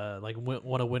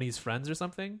one of Winnie's friends or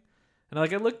something, and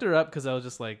like I looked her up because I was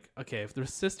just like, okay, if they're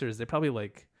sisters, they probably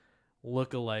like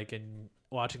look alike, and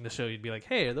watching the show, you'd be like,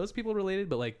 hey, are those people related?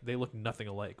 But like they look nothing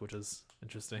alike, which is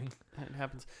interesting. It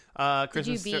happens. Did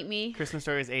you beat me? Christmas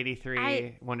Story is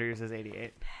 83. Wonder Years is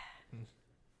 88.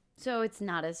 So it's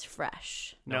not as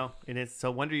fresh. No, it is. So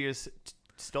Wonder Years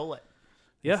stole it.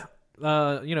 Yeah.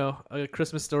 A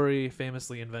Christmas Story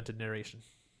famously invented narration.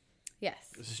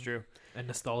 Yes. This is true. And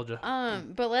nostalgia.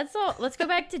 But let's go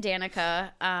back to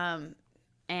Danica,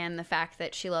 and the fact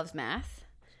that she loves math.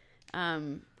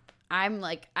 I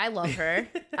love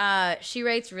her. She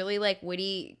writes really like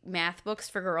witty math books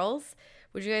for girls.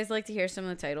 Would you guys like to hear some of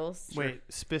the titles? Wait,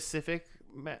 specific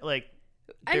like.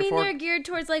 I mean, they're geared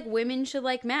towards like women should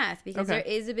like math because there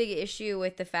is a big issue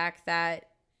with the fact that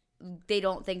they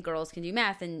don't think girls can do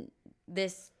math, and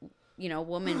this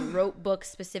woman wrote books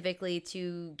specifically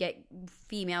to get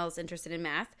females interested in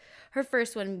math. Her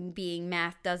first one being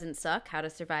Math Doesn't Suck, How to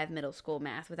Survive Middle School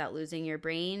Math Without Losing Your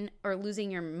Brain or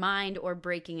Losing Your Mind or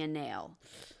Breaking a Nail.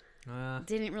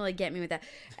 Didn't really get me with that.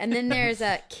 And then there's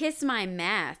Kiss My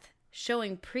Math,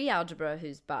 showing pre-algebra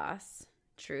who's boss.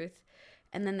 Truth.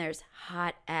 And then there's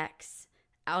Hot X,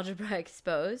 Algebra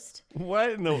Exposed.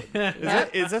 What? No.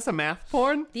 Is this a math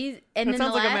porn? That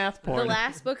sounds like a math porn. The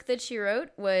last book that she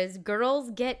wrote was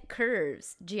Girls Get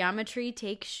Curves, Geometry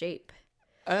Takes Shape.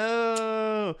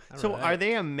 Oh. So right. Are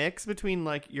they a mix between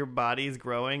like your body's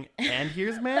growing and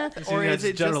here's math? Or that's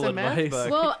is it just a math advice.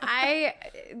 book? Well,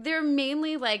 they're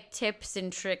mainly like tips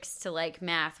and tricks to like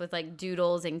math with like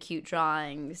doodles and cute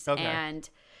drawings. Okay. And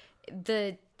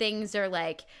the things are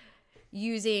like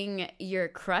using your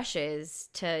crushes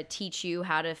to teach you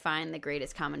how to find the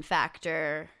greatest common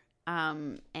factor,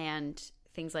 and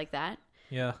things like that.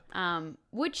 Yeah.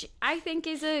 Which I think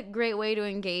is a great way to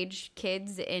engage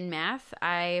kids in math.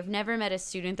 I've never met a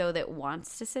student though that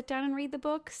wants to sit down and read the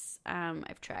books.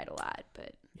 I've tried a lot,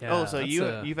 but Yeah, so you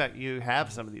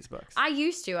have some of these books. I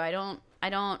used to. I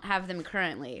don't have them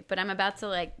currently, but I'm about to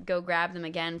like go grab them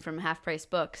again from Half Price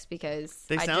Books because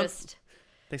They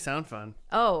sound fun.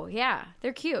 Oh, yeah.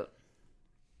 They're cute.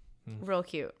 Real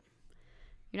cute.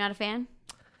 You're not a fan?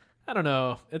 I don't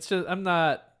know. It's just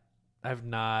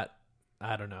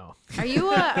I don't know. Are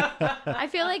you I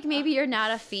feel like maybe you're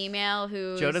not a female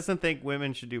who Joe doesn't think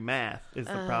women should do math is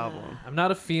the problem. I'm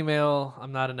not a female.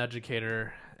 I'm not an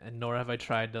educator, and nor have I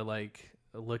tried to like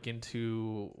look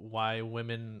into why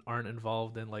women aren't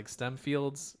involved in like STEM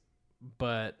fields.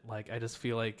 But like, I just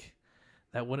feel like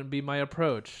that wouldn't be my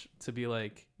approach to be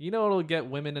like, it'll get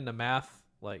women into math,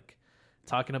 like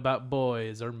talking about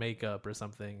boys or makeup or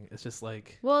something. It's just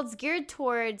like, well, it's geared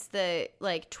towards the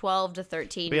like 12 to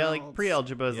 13 But yeah, like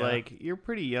pre-algebra is Yeah. like you're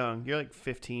pretty young. You're like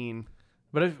 15.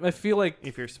 but I feel like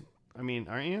If you're,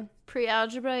 aren't you?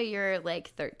 Pre-algebra, you're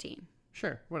like 13.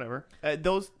 Sure, whatever.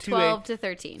 Those two 12 to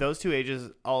 13. Those two ages,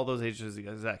 all those ages, are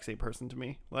the exact same person to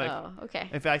me. Like, oh, okay.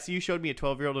 if you showed me a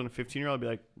 12-year-old and a 15-year-old, I'd be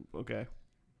like, okay.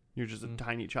 You're just a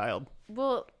tiny child.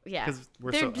 Well, yeah. 'Cause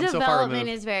we're Their I'm so far development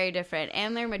removed. is very different,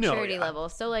 and their maturity yeah. level.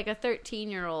 So, like a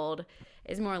 13-year-old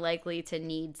is more likely to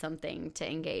need something to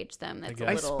engage them. That's a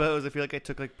I little. suppose I feel like I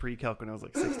took like pre-calc when I was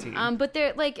like 16. But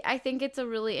they're like, I think it's a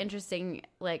really interesting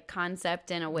like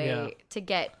concept in a way Yeah. to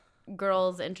get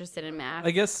girls interested in math.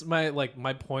 I guess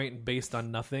my point based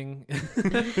on nothing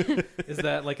is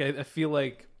that like I feel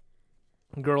like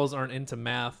girls aren't into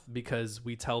math because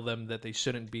we tell them that they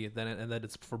shouldn't be, and that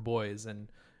it's for boys, and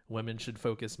women should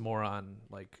focus more on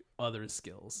like other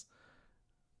skills,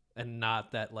 and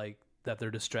not that like that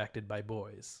they're distracted by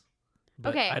boys. But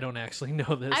Okay. I don't actually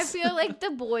know this. I feel like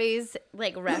the boys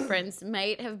like reference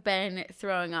might have been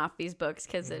throwing off these books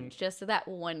because it's just that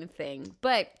one thing.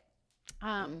 But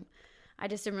I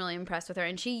just am really impressed with her,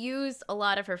 and she used a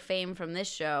lot of her fame from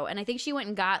this show, and I think she went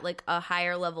and got like a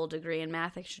higher level degree in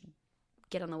math. I should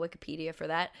get on the Wikipedia for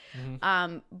that.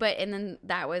 But and then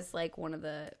that was like one of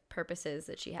the purposes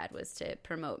that she had was to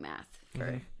promote math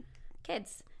for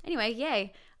kids. Anyway,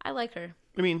 yay! I like her.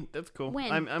 I mean, that's cool.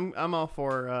 When? I'm all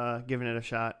for giving it a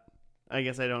shot. I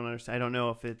guess I don't understand. I don't know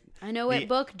if it. I know what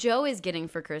book Joe is getting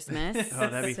for Christmas. Oh,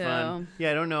 that'd be so. fun.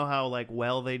 Yeah, I don't know how like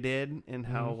well they did and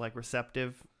how like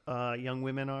receptive young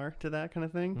women are to that kind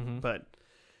of thing. But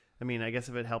I mean, I guess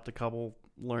if it helped a couple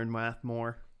learn math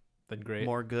more, then great.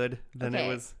 more good than Okay. it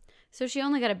was. So she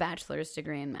only got a bachelor's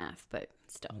degree in math, but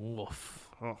still. Woof.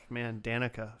 Oh man,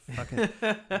 Danica,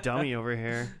 fucking dummy over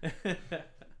here.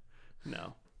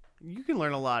 No, you can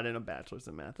learn a lot in a bachelor's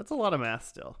in math. That's a lot of math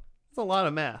still. That's a lot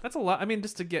of math. That's a lot. I mean,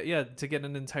 just to get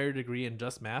an entire degree in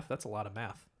just math, that's a lot of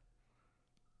math.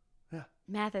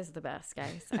 Math is the best,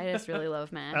 guys. I just really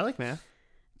love math. I like math.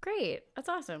 Great. That's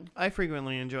awesome. I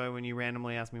frequently enjoy when you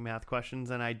randomly ask me math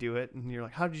questions and I do it and you're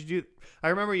like, how did you do? I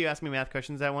remember you asked me math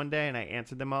questions that one day and I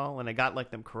answered them all and I got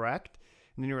like them correct.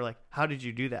 And then you were like, how did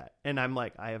you do that? And I'm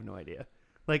like, I have no idea.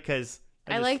 Like, cause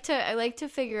I like to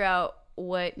figure out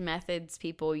what methods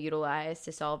people utilize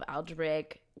to solve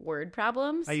algebraic word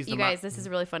problems. I use you the guys, this is a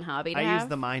really fun hobby to I have. use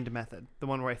the mind method, the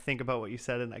one where I think about what you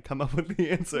said and I come up with the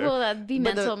answer. Well, that'd be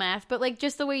But mental math, but like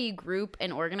just the way you group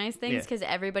and organize things Yeah. because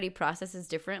everybody processes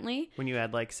differently. When you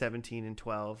add like 17 and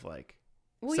 12, like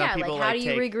Well, some yeah, people like how do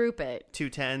you take regroup it? 2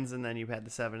 10s and then you had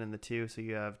the 7 and the 2, so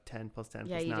you have 10 plus 10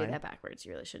 Yeah, plus you 9. do that backwards.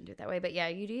 You really shouldn't do it that way, but yeah,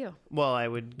 you do you. Well, I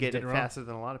would get did it it wrong. faster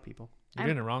than a lot of people. You're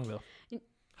doing it wrong though.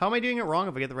 How am I doing it wrong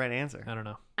if I get the right answer? I don't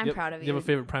know. I'm proud of You have you. a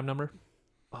favorite prime number?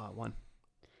 1.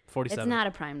 47. It's not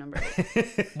a prime number.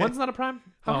 One's not a prime?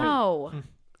 No.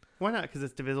 Why not? Because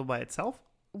it's divisible by itself?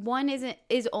 One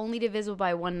is only divisible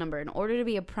by one number. In order to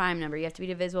be a prime number, you have to be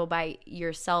divisible by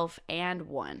yourself and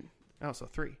 1. Oh, so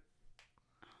 3.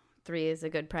 3 is a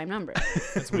good prime number.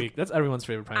 That's weak. That's everyone's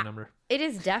favorite prime number. It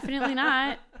is definitely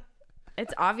not.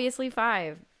 It's obviously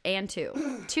 5 and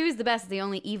 2. 2 is the best, the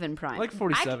only even prime. I like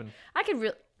 47. I could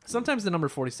really. Sometimes the number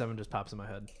 47 just pops in my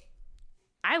head.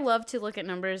 I love to look at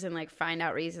numbers and like find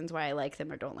out reasons why I like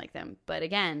them or don't like them. But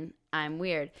again, I'm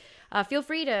weird. Feel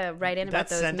free to write in about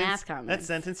those math That comments.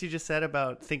 sentence you just said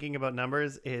about thinking about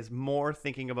numbers is more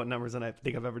thinking about numbers than I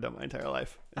think I've ever done my entire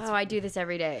life. Oh, I do this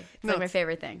every day. It's No, like my it's-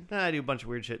 favorite thing. I do a bunch of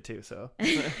weird shit too, so I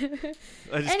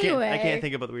just Anyway. I can't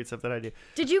think about the weird stuff that I do.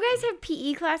 Did you guys have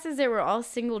PE classes that were all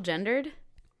single gendered?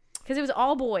 Because it was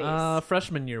all boys.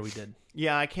 Freshman year we did.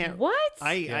 Yeah, I can't. What?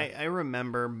 I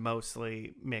remember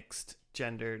mostly mixed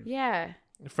gendered. Yeah.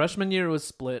 Freshman year was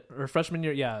split, or freshman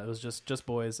year, yeah, it was just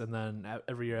boys, and then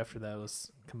every year after that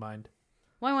was combined.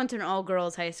 Well, I went to an all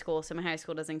girls high school, so my high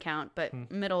school doesn't count. But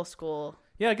middle school,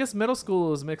 Yeah, I guess middle school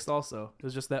was mixed also. It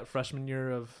was just that freshman year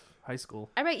of high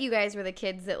school. I bet you guys were the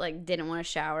kids that like didn't want to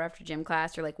shower after gym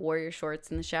class or like wore your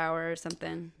shorts in the shower or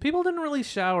something. People didn't really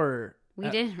shower. We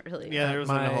didn't really. Yeah, there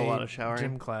wasn't a whole my lot of showering.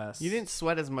 Gym class. You didn't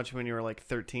sweat as much when you were like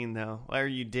 13, though, or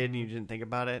you did and you didn't think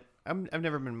about it. I've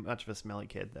never been much of a smelly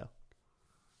kid, though.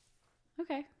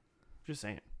 Okay. Just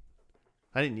saying.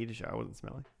 I didn't need a shower. I wasn't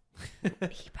smelly.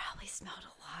 He probably smelled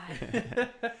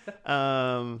a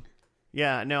lot.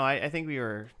 Yeah, no, I think we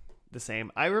were the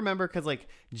same. I remember because like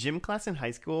gym class in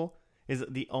high school is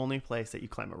the only place that you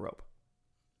climb a rope.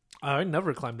 I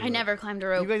never climbed. I never climbed a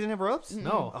rope. You guys didn't have ropes?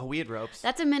 No. Oh, we had ropes.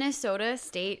 That's a Minnesota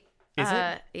state. Is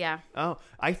it? Yeah. Oh,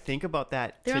 I think about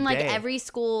that They're today. in like every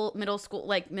school, middle school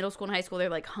and high school. They're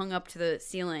like hung up to the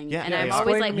ceiling. Yeah, and yeah, I'm yeah.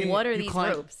 always Explain like, to me- what are you these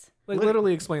climb- ropes? Like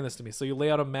literally explain this to me. So you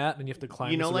lay out a mat and you have to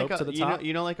climb you know, this like rope to the top.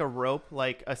 you know, like a rope,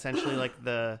 like essentially like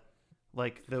the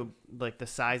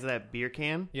size of that beer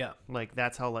can. Yeah. Like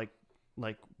that's how like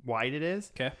wide it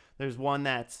is. Okay. There's one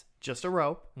that's just a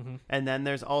rope, and then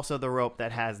there's also the rope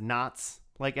that has knots,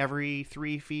 like every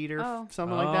 3 feet or Oh.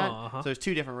 something like that. Oh, uh-huh. So there's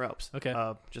 2 different ropes.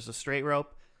 Okay. Just a straight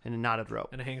rope and a knotted rope.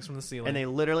 And it hangs from the ceiling. And they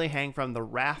literally hang from the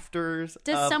rafters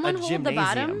Does of someone a hold the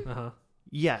gymnasium. bottom?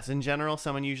 Yes, in general,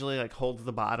 someone usually like holds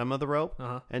the bottom of the rope,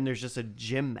 and there's just a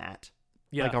gym mat,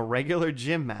 like a regular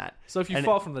gym mat. So if you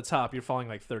fall from the top, you're falling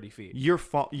like 30 feet. You're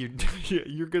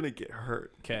gonna get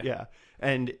hurt. Okay. Yeah,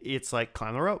 and it's like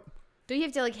climb the rope. Do you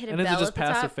have to like hit a And bell is it just at the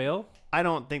pass or top? fail? I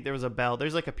don't think there was a bell.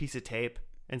 There's like a piece of tape,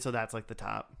 and so that's like the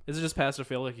top. Is it just pass or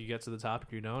fail? Like you get to the top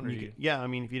if you don't, or Yeah, I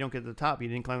mean, if you don't get to the top, you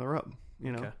didn't climb the rope.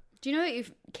 You know, Okay. Do you know that you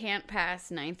can't pass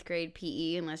 9th grade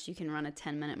PE unless you can run a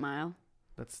 10-minute mile?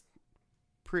 that's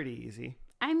pretty easy.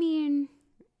 I mean,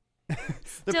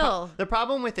 still, The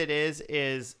problem with it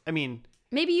is, I mean,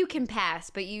 maybe you can pass,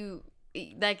 but you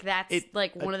like that's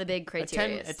like one of the big a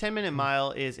criteria. 10-minute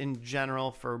mile is in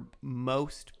general for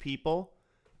most people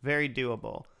very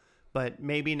doable, but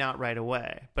maybe not right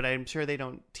away. But I'm sure they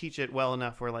don't teach it well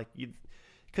enough where like you,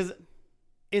 because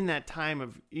in that time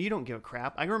of you don't give a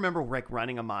crap. I can remember like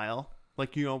running a mile.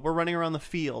 Like, you know, we're running around the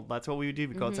field. That's what we would do.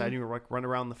 We go outside and we would run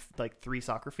around the like 3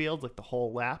 soccer fields, like the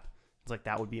whole lap. It's like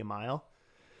that would be a mile.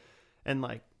 And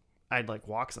like I'd like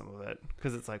walk some of it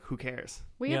because it's like, who cares?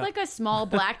 We had like a small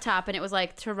blacktop, and it was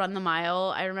like to run the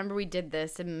mile. I remember we did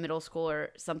this in middle school or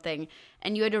something,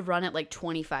 and you had to run it like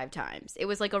 25 times. It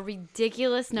was like a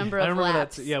ridiculous number I of remember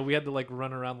laps. that. Yeah, we had to like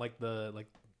run around like the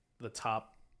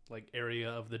top like area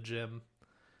of the gym,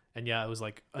 and yeah, it was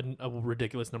like a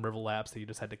ridiculous number of laps that you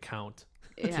just had to count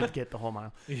To get the whole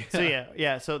mile.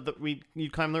 Yeah. So you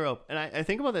climb the rope, and I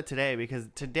think about that today because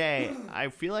today I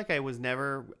feel like I was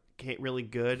never really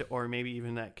good or maybe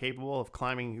even that capable of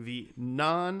climbing the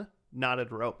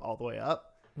non-knotted rope all the way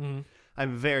up.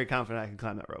 I'm very confident I can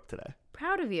climb that rope today.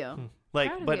 Proud of you.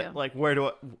 Like, but like, where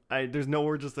do I? There's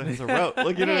nowhere just that has a rope.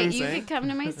 Like, you know what I'm you saying? could come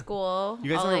to my school. You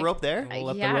guys I'll, have like, a rope there? We'll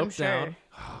let yeah, the rope I'm sure. down.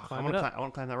 I Climb want it up.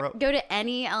 to climb that rope. Go to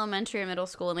any elementary or middle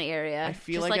school in the area. I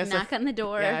feel just like like as a- knock on the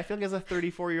door. Yeah, I feel like as a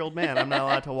 34-year-old man, I'm not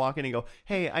allowed to walk in and go,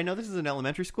 "Hey, I know this is an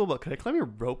elementary school, but could I climb your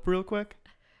rope real quick?"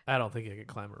 I don't think I could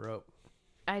climb a rope.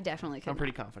 I definitely could. I'm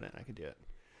pretty confident I could do it.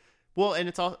 Well, and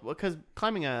it's all because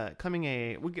climbing a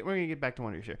we're gonna get back to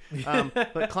Wonder Years here,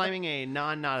 but climbing a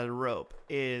non-knotted rope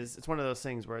it's one of those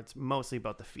things where it's mostly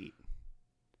about the feet.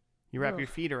 You wrap your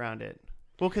feet around it.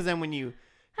 Well, because then when you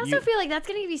I also feel like that's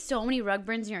gonna give you so many rug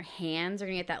burns in your hands. You're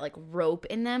gonna get that like rope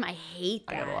in them. I hate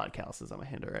that. I got a lot of calluses on my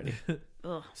hand already.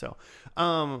 Ugh.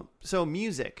 So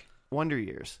music, Wonder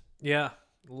Years, Yeah,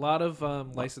 a lot of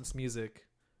licensed music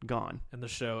gone. in the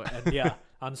show, and yeah,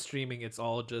 on streaming, it's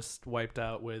all just wiped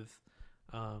out with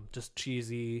just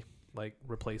cheesy like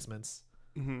replacements.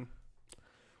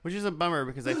 Which is a bummer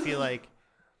because I feel like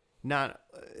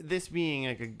this being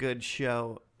like a good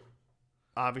show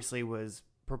obviously was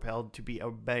propelled to be a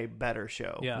better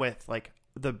show with like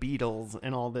the Beatles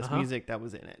and all this music that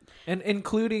was in it, and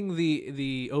including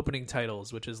the opening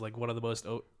titles, which is like one of the most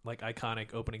like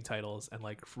iconic opening titles, and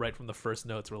like right from the first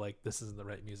notes we're like, this isn't the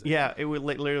right music. Yeah, it would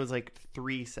literally was like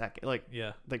 3 seconds,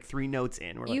 like 3 notes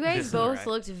in. We're You like, guys this both isn't right.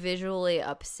 looked visually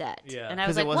upset. Yeah. And I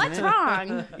was 'Cause it like, wasn't what's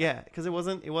it. wrong? Yeah, because it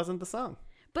wasn't the song.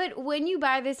 But when you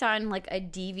buy this on like a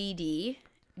DVD,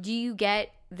 do you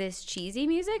get this cheesy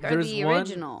music or There's the one-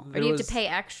 original? Or there do you have was- to pay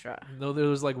extra? No, there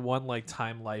was like one like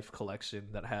Time Life collection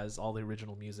that has all the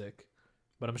original music,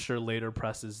 but I'm sure later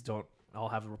presses don't all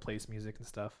have replaced music and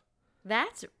stuff.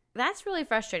 That's really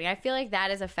frustrating. I feel like that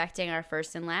is affecting our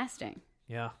first and lasting.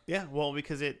 Yeah. Yeah, well,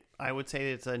 because I would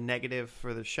say it's a negative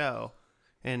for the show,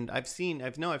 and I've seen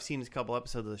a couple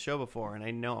episodes of the show before, and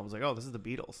I was like, oh, this is the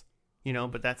Beatles, you know,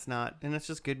 but that's not, and it's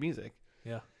just good music,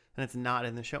 Yeah. and it's not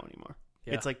in the show anymore.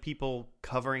 Yeah. It's like people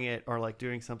covering it or like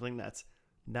doing something that's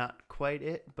not quite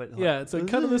it, but like, Yeah, it's like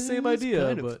kind of the same it's idea,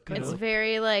 kind of- but kind It's of.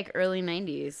 very like early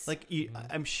 90s. Like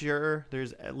I'm sure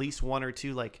there's at least one or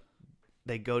two like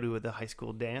they go to the high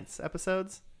school dance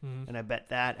episodes, and I bet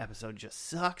that episode just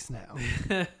sucks now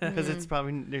because it's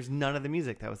probably there's none of the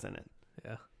music that was in it.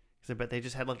 Yeah. Because I bet they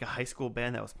just had like a high school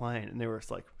band that was playing, and they were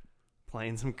just like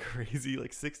playing some crazy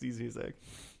like 60s music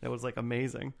that was like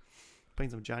amazing. Playing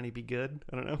some Johnny Be Good.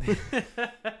 I don't know.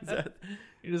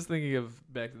 You're just thinking of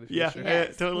Back to the Yeah. Future.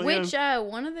 Yes. totally Which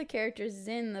one of the characters is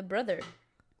in The Brother?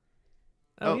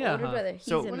 Oh, yeah. Older huh? brother. He's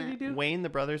So in what did that. he do? Wayne the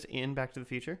brothers in Back to the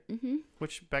Future. Mm-hmm.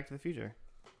 Which Back to the Future?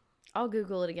 I'll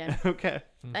Google it again. Okay.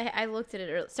 I looked at it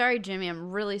earlier. Sorry, Jimmy. I'm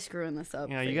really screwing this up.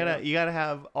 You know, for you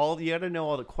gotta know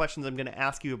all the questions I'm gonna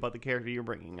ask you about the character you're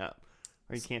bringing up,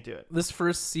 or you can't do it. This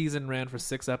first season ran for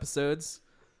 6 episodes,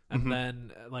 and Mm-hmm.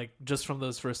 then like just from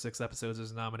those first 6 episodes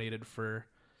was nominated for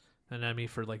an Emmy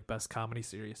for like best comedy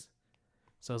series.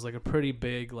 So it was like a pretty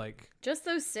big like Just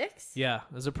those 6? yeah,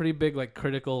 it was a pretty big like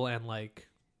critical and like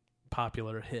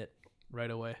popular hit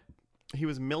right away. He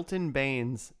was Milton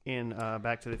Baines in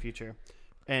Back to the Future,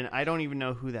 and I don't even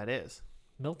know who that is.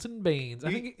 Milton Baines.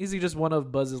 I think is he just one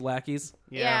of Buzz's lackeys?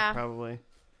 Yeah. Probably.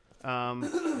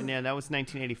 And yeah, that was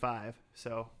 1985.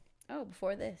 So, Oh,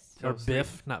 before this. Or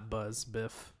Biff, not Buzz.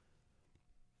 Biff.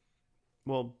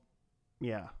 well,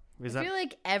 yeah. Is I that feel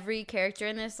like every character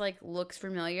in this like looks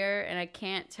familiar, and I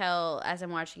can't tell as I'm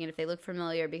watching it if they look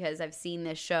familiar because I've seen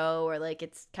this show or like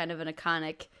it's kind of an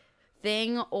iconic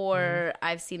thing, or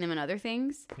I've seen them in other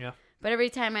things. Yeah. But every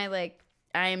time I like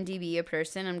IMDb a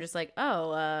person, I'm just like,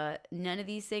 oh, none of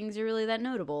these things are really that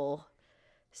notable.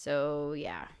 So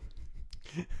yeah.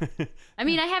 I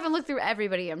mean, I haven't looked through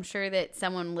everybody. I'm sure that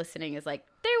someone listening is like,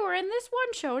 they were in this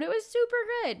one show and it was super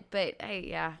good. But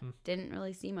I didn't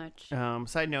really see much.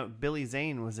 Side note, Billy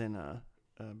Zane was in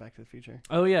Back to the Future.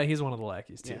 Oh yeah, he's one of the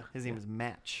lackeys too. Yeah, his name is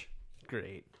Match.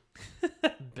 Great.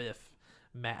 Biff.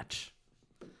 Match.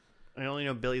 I only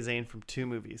know Billy Zane from 2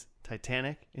 movies,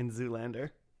 Titanic and Zoolander.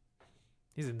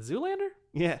 He's in Zoolander?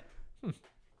 Yeah.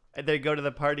 And they go to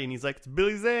the party and he's like, it's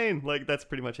Billy Zane. Like, that's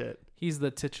pretty much it. He's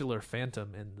the titular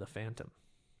Phantom in The Phantom.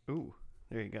 Ooh,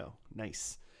 there you go.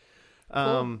 Nice.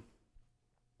 Cool.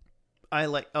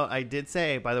 I did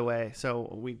say, by the way,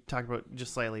 so we talked about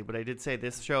just slightly, but I did say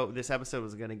this episode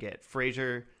was going to get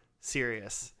Frasier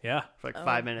serious Yeah. for like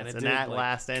 5 minutes. And that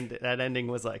that ending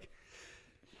was like,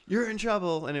 you're in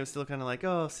trouble. And it was still kind of like,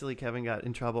 oh, silly Kevin got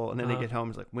in trouble. And then they get home,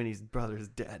 it's like, Winnie's brother's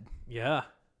dead. Yeah.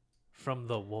 From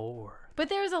the war. But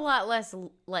there was a lot less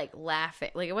like laughing.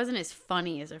 Like it wasn't as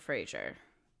funny as a Frasier.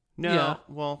 No, Yeah.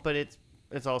 well, but it's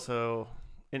also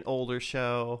an older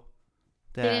show.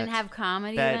 They didn't have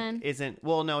comedy then? Isn't,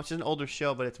 well, no, it's just an older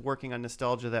show, but it's working on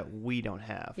nostalgia that we don't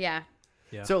have. Yeah.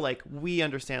 Yeah. So like we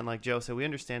understand, like Joe said, we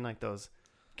understand like those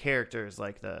characters,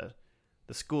 like the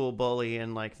school bully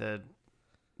and like the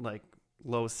like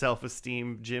low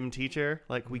self-esteem gym teacher.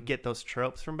 Like we get those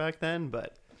tropes from back then,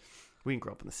 but we didn't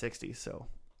grow up in the 60s, so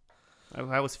if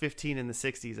I was 15 in the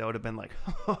 60s, I would have been like,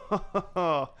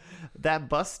 that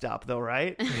bus stop though,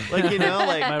 right? Like, you know,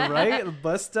 like, Am I right? The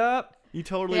bus stop? you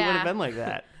totally Yeah. would have been like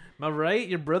that. Am I right?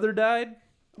 Your brother died?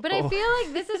 But I feel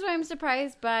like this is why I'm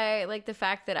surprised by like the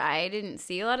fact that I didn't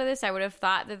see a lot of this. I would have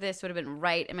thought that this would have been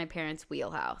right in my parents'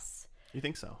 wheelhouse. You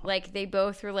think so? Like they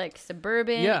both were like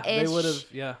suburban. Yeah, they would have.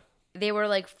 Yeah. They were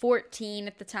like 14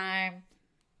 at the time.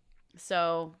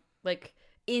 So like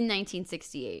in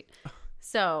 1968.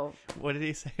 So What did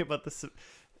he say about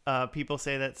the people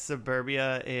say that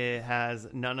suburbia, it has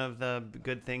none of the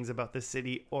good things about the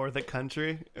city or the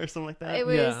country or something like that? it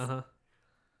was Yeah. Uh-huh.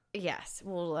 yes,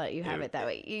 we'll let you have it that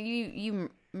way. You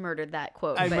murdered that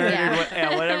quote. I but murdered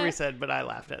yeah. whatever he said, but I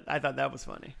laughed at. I thought that was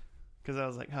funny because I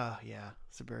was like, oh yeah,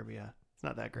 suburbia. It's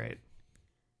not that great.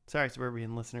 Sorry,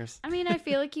 suburban listeners. I mean, I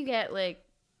feel like you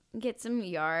get some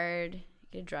yard,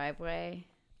 get a driveway.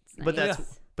 It's nice. But you That's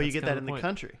get kind that of in the the point.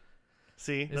 country.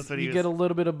 See, that's what you he was. get a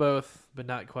little bit of both, but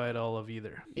not quite all of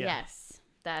either. yeah. Yes,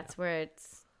 that's where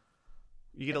it's.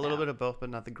 You get a little bit of both, but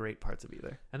not the great parts of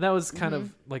either. And that was kind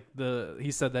of like he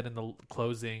said that in the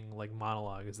closing like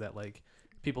monologue, is that like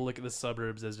people look at the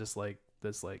suburbs as just like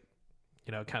this like,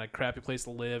 you know, kind of crappy place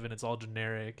to live, and it's all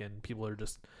generic, and people are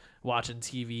just watching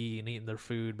TV and eating their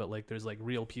food, but like there's like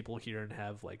real people here and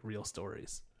have like real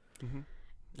stories. Mm-hmm.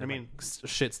 I And, mean, like,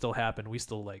 shit still happened. We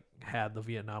still like had the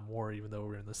Vietnam War, even though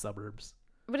we're in the suburbs.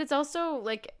 But it's also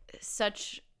like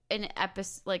such an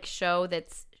show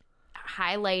that's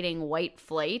highlighting white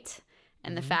flight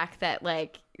and the fact that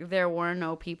like there were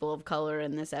no people of color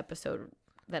in this episode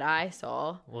that I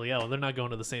saw. Well, yeah, they're not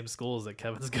going to the same schools that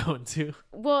Kevin's going to.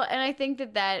 Well, and I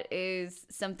think that is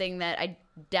something that I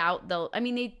doubt they'll. I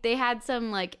mean, they had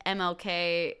some like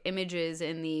MLK images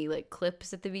in the like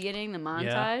clips at the beginning, the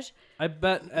montage. I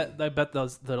bet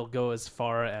that'll go as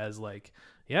far as like,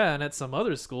 yeah, and at some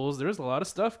other schools there's a lot of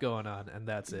stuff going on, and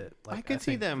that's it. Like, I could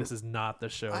see think them- This is not the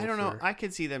show. I don't know. for- I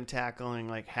could see them tackling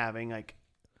like having like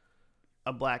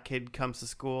a black kid comes to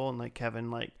school and like Kevin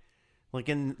like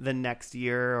in the next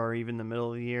year or even the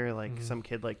middle of the year, like some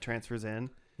kid like transfers in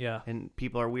Yeah, and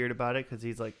people are weird about it because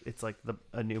he's like it's like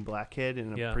a new black kid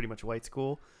in a Yeah. pretty much white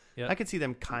school. Yeah. I could see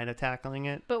them kind of tackling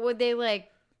it. But would they like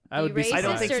I would be racist I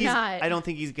don't surprised. think or he's. not? I don't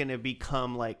think he's gonna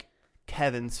become like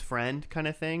Kevin's friend kind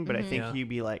of thing. But I think Yeah. he'd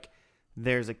be like,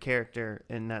 there's a character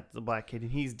and that's the black kid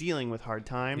and he's dealing with hard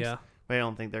times. Yeah. But I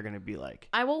don't think they're gonna be like.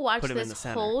 I will watch Put him in the this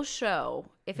center. whole show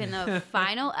if in the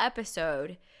final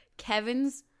episode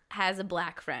Kevin's has a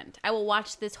black friend. I will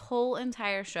watch this whole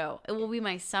entire show. It will be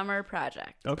my summer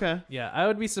project. Okay. Yeah, I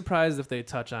would be surprised if they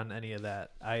touch on any of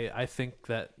that. I think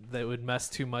that would mess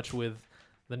too much with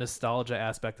the nostalgia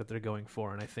aspect that they're going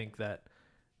for, and I think that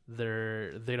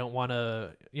they don't want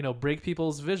to, break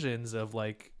people's visions of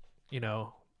like,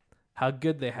 how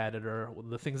good they had it or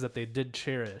the things that they did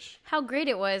cherish. How great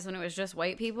it was when it was just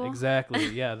white people. Exactly.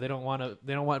 Yeah, they don't want to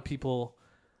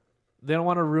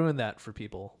ruin that for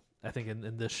people, I think,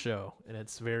 in this show. And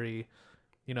it's very,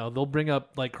 they'll bring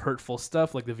up like hurtful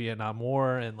stuff like the Vietnam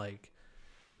War and like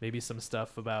maybe some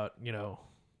stuff about,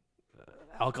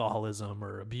 alcoholism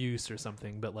or abuse or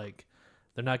something, but like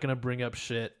they're not going to bring up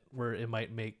shit where it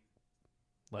might make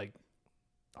like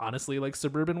honestly like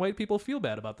suburban white people feel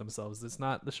bad about themselves. It's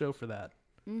not the show for that.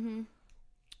 Mm-hmm.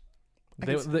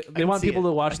 They want people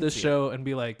to watch this show and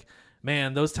be like,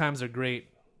 man, those times are great.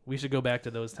 We should go back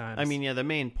to those times. I mean, yeah, the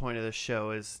main point of the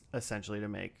show is essentially to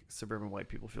make suburban white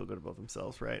people feel good about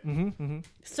themselves, right? Mm-hmm, mm-hmm.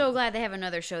 So glad they have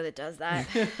another show that does that.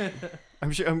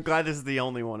 I'm glad this is the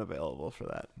only one available for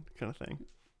that kind of thing.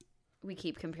 We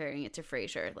keep comparing it to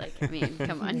Frasier. Like, I mean,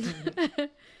 come on.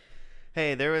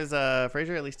 Hey, there was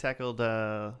Frasier at least tackled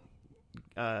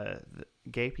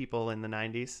gay people in the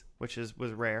 90s, which was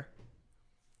rare.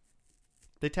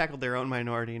 They tackled their own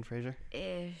minority in Frasier.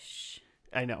 Ish.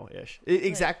 I know, ish.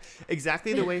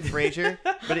 Exactly the way Frasier,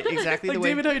 but exactly like the way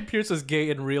David Hyde Pierce was gay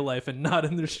in real life and not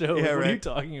in their show. Yeah, what are you right.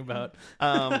 talking about?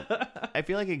 I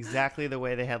feel like exactly the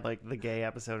way they had like the gay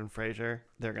episode in Frasier,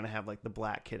 they're gonna have like the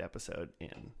black kid episode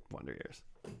in Wonder Years.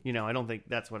 I don't think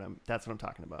that's what I'm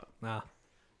talking about. Nah.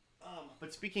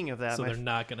 But speaking of that, So they're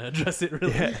not going to address it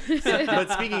really. Yeah.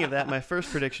 But speaking of that, my first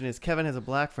prediction is Kevin has a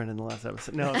black friend in the last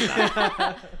episode. No, it's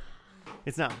not.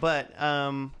 It's not. But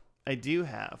I do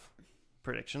have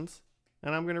predictions,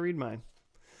 and I'm going to read mine.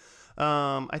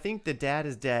 I think the dad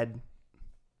is dead.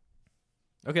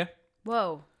 Okay.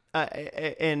 Whoa.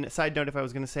 And side note, if I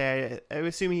was going to say, I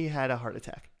assume he had a heart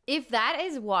attack. If that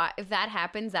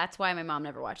happens, that's why my mom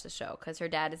never watched the show, because her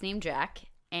dad is named Jack.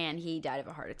 And he died of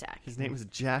a heart attack. His name is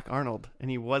Jack Arnold,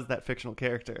 and he was that fictional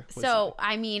character. So,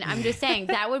 I mean, I'm just saying,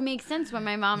 that would make sense when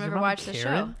my mom never watched the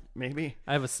show. Maybe.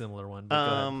 I have a similar one. But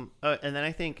go ahead. And then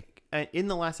I think in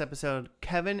the last episode,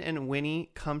 Kevin and Winnie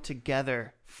come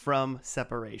together from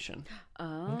separation.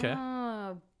 Oh, okay.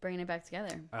 Bringing it back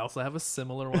together. I also have a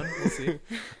similar one. We'll see.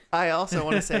 I also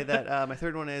want to say that my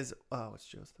third one is, what's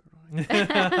Joe's third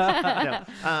one?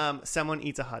 No, someone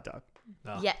eats a hot dog.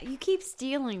 Oh. Yeah, you keep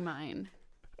stealing mine.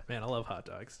 Man, I love hot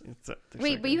dogs.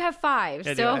 Wait, but you have 5,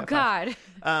 I so have God.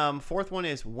 5. Fourth one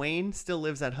is Wayne still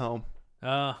lives at home.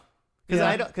 Yeah.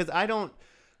 I don't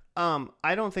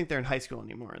think they're in high school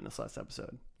anymore in this last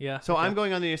episode. Yeah. So I'm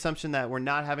going on the assumption that we're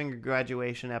not having a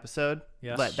graduation episode.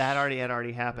 Yes. But that had already I'm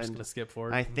just happened. gonna skip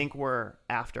forward. I think we're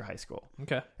after high school.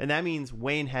 Okay. And that means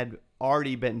Wayne had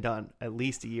already been done at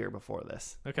least a year before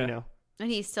this. Okay. And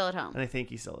he's still at home. And I think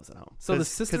he still lives at home. So the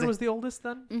sister was the oldest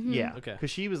then? Mm-hmm. Yeah. Okay.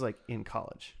 Because she was like in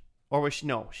college. Or was she?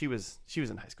 No, she was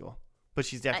in high school. But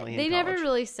she's definitely in They college. never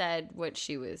really said what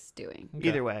she was doing. Okay.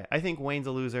 Either way, I think Wayne's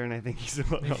a loser and I think he's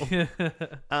still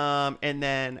at home. And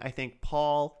then I think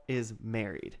Paul is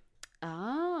married.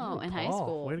 Oh, in high Paul.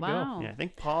 school. Way to go. Wow. Yeah, I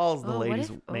think Paul's the Oh, what ladies'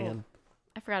 if- man.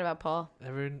 I forgot about Paul.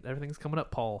 Everything's coming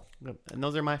up, Paul. And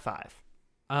those are my 5.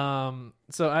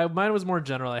 So mine was more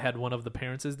general. I had one of the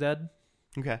parents is dead.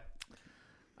 Okay.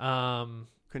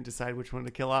 Couldn't decide which one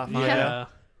to kill off. Yeah.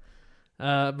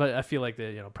 But I feel like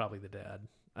probably the dad.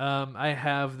 I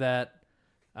have that.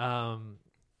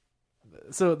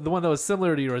 So the one that was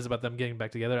similar to yours about them getting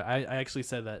back together, I actually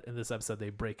said that in this episode they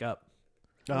break up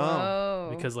Oh.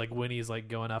 Whoa. because like Winnie's like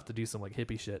going off to do some like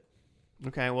hippie shit.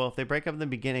 Okay, well, if they break up in the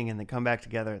beginning and they come back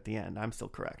together at the end, I'm still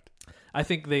correct. I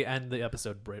think they end the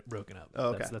episode broken up. Oh,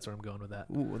 okay. That's where I'm going with that.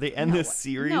 Ooh, they end this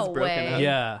series No broken way. up?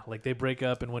 Yeah, like they break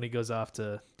up and Winnie goes off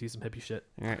to do some hippie shit.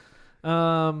 All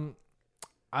right.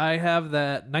 I have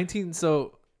that 19.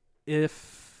 So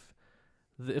if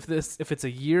it's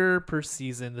a year per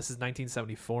season, this is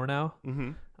 1974 now.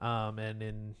 Mm-hmm. And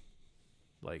in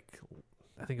like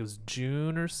I think it was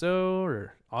June or so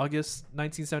or August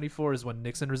 1974 is when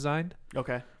Nixon resigned.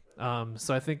 Okay.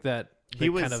 So I think that He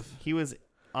was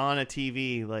on a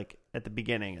TV like at the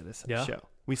beginning of this Yeah. show.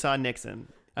 We saw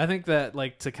Nixon. I think that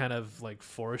like to kind of like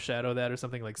foreshadow that or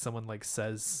something, like someone like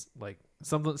says like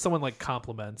someone like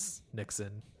compliments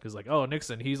Nixon because like, oh,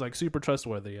 Nixon, he's like super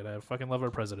trustworthy and I fucking love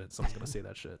our president. Someone's gonna say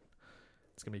that shit.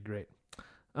 It's gonna be great. It's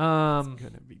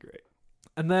gonna be great.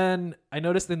 And then I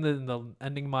noticed in the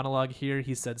ending monologue here,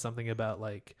 he said something about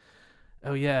like,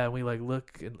 oh yeah, we like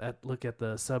look at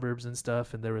the suburbs and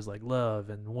stuff, and there was like love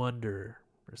and wonder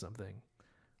or something.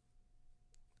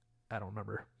 I don't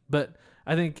remember, but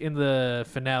I think in the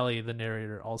finale, the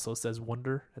narrator also says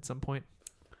wonder at some point.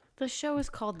 The show is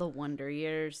called The Wonder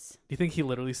Years. Do you think he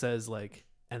literally says like,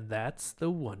 and that's the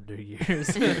Wonder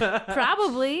Years?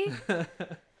 Probably.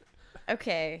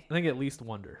 Okay. I think at least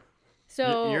Wonder.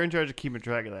 So You're in charge of keeping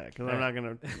track of that because I'm not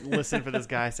going to listen for this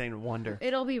guy saying Wonder.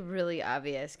 it'll be really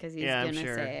obvious because he's Yeah, I'm gonna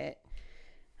sure. say it.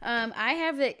 I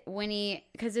have that Winnie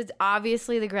because it's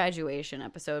obviously the graduation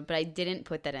episode, but I didn't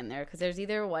put that in there because there's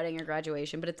either a wedding or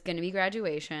graduation, but it's gonna be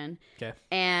graduation. Okay.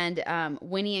 And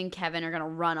Winnie and Kevin are gonna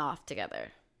run off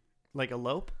together. Like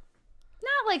elope?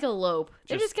 Not like elope.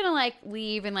 They're Just- just gonna like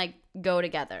leave and like go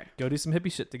together. Go do some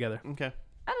hippie shit together. Okay.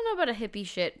 I don't know about a hippie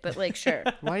shit, but like sure.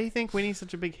 Why do you think Winnie's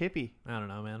such a big hippie? I don't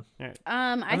know, man.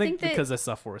 I think that because I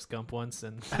saw Forrest Gump once,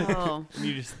 and oh.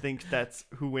 You just think that's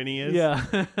who Winnie is? yeah.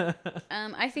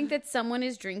 I think that someone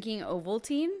is drinking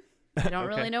Ovaltine. I don't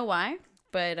Okay. really know why,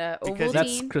 but Because That's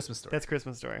Ovaltine Christmas Story. That's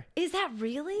Christmas Story. is that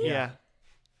really? Yeah.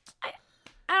 I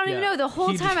don't even Yeah. know. The whole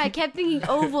He- time I kept thinking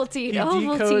Ovaltine, He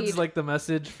Ovaltine. decodes like the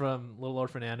message from Little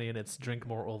Orphan Annie, and it's drink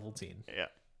more Ovaltine. Yeah.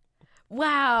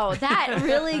 Wow, that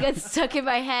really got stuck in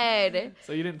my head.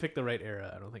 So you didn't pick the right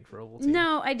era, I don't think, for Ovaltine.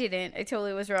 No, I didn't. I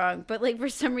totally was wrong. But like for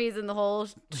some reason, the whole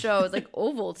show is like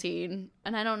Ovaltine,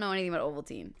 and I don't know anything about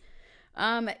Ovaltine.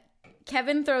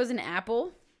 Kevin throws an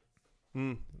apple.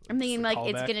 I'm thinking a like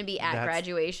it's callback. gonna be at That's-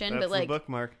 graduation, That's but like the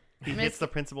bookmark. He hits the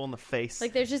principal in the face.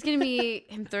 like there's just gonna be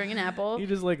him throwing an apple. He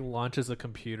just like launches a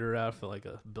computer out for like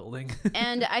a building.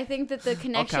 And I think that the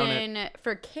count connection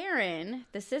for Karen,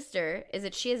 the sister, is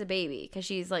that she has a baby because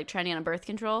she's like trying to get on birth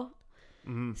control.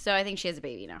 So I think she has a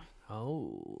baby now.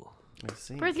 Oh. I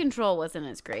see. Birth control wasn't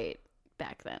as great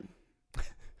back then.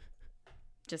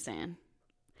 Just saying.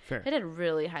 Fair. It had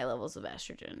really high levels of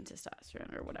estrogen,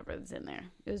 testosterone, or whatever that's in there.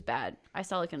 It was bad. I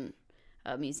saw like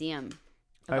a museum.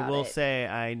 I about will it. say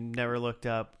I never looked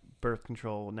up birth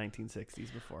control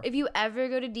 1960s before. If you ever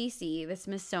go to DC, the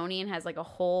Smithsonian has like a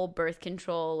whole birth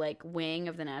control like wing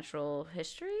of the natural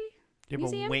history. You have a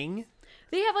museum? wing?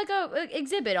 They have like a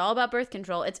exhibit all about birth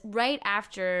control. It's right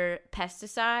after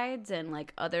pesticides and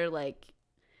like other like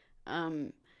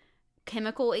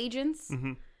chemical agents.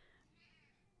 Mm-hmm.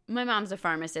 My mom's a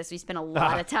pharmacist. We spent a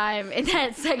lot of time in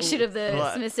that section of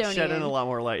the Smithsonian. Shed in a lot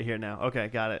more light here now. Okay,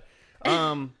 got it.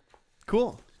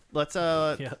 Cool. Let's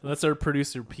Yeah, that's our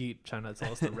producer Pete trying to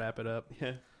tell us to wrap it up.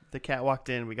 yeah, the cat walked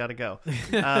in. We got to go.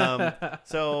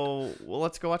 Well,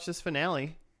 let's go watch this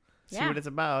finale. See Yeah. what it's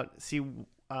about. See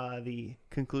the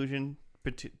conclusion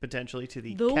potentially to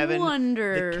the the Kevin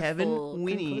wonderful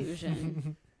Winnie.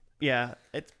 conclusion. Yeah,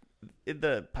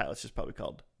 the pilot's just probably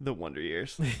called The Wonder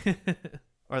Years.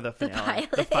 Or the finale.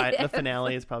 pilot. The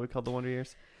finale is probably called The Wonder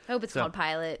Years. I hope it's So- called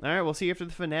Pilot. All right, we'll see you after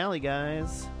the finale,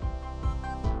 guys.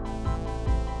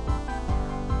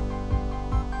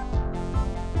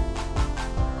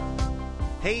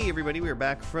 Hey, everybody, we're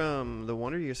back from the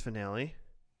Wonder Years finale.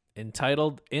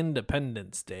 Entitled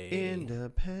Independence Day.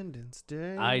 Independence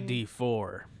Day.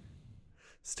 ID4.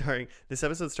 This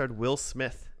episode starred Will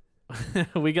Smith.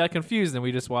 We got confused and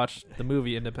we just watched the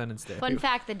movie Independence Day. Fun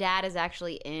fact: the dad is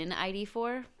actually in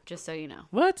ID4. Just so you know.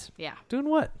 What? Yeah, Doing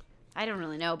what? I don't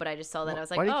really know, but I just saw that. I was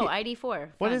Why like, do you oh, keep- ID4.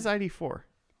 What Fun. is ID4?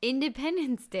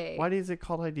 Independence Day? Why is it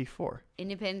called ID4?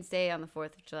 Independence Day on the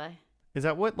 4th of July. Is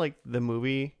that what, like, the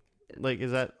movie, like,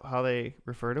 is that how they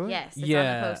refer to it? Yes, it's on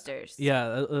Yeah. the posters.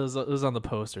 Yeah, it was on the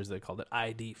posters. They called it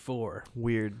ID4.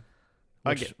 Weird. I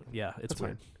Which, get- yeah, it's That's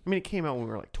weird. fine. I mean, it came out when we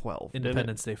were like 12. didn't it?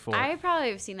 Independence Day 4. I probably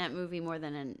have seen that movie more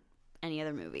than in any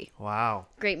other movie. Wow.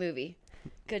 Great movie.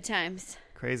 Good times.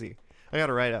 Crazy. I got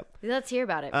to write up. Let's hear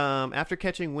about it. After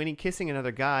catching Winnie kissing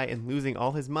another guy and losing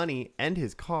all his money and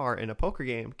his car in a poker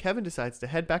game, Kevin decides to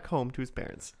head back home to his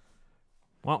parents.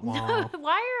 Wah, wah.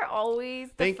 Why are always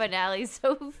the Thank- finales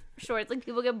so short? It's like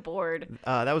people get bored.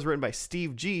 That was written by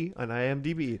Steve G on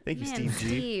IMDb. Thank you, Man, Steve G.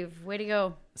 Steve, way to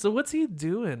go. So what's he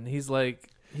doing? He's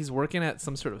working at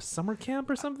some sort of summer camp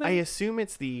or something? I assume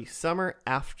it's the summer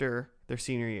after their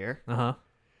senior year. Uh-huh.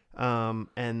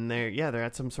 And they're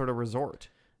at some sort of resort.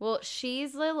 Well,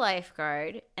 she's the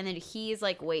lifeguard, and then he's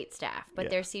like wait staff. But Yeah.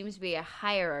 there seems to be a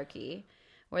hierarchy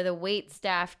where the wait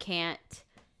staff can't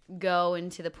go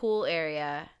into the pool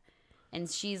area, and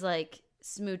she's like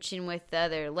smooching with the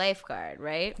other lifeguard,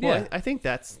 right? Well, Yeah. I think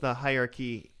that's the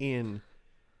hierarchy in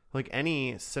like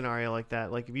any scenario like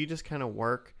that. Like if you just kind of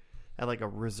work at like a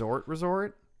resort.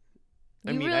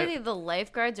 You really think the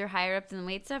lifeguards are higher up than the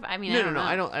wait staff? I mean, No, I don't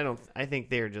know. I don't. I think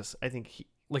they're just. I think.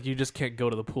 Like you just can't go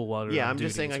to the pool while you're Yeah, on I'm duty,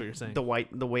 just saying is what like you're saying.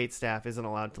 the wait staff isn't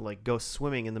allowed to like go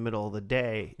swimming in the middle of the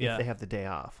day Yeah. if they have the day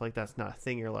off. Like that's not a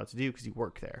thing you're allowed to do because you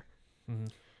work there.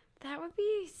 That would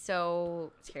be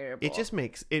so terrible. It just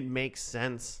makes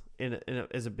sense in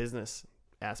as a business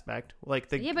aspect. Like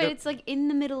yeah, but it's like in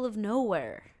the middle of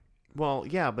nowhere. Well,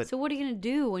 yeah, but So what are you gonna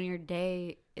do when your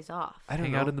day is off? I don't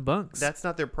Hang know. out in the bunks. That's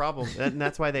not their problem, and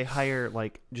that's why they hire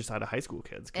like just out of high school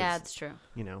kids. 'Cause, Yeah, it's true.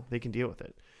 you know, they can deal with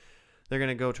it. They're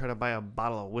gonna go try to buy a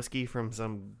bottle of whiskey from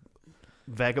some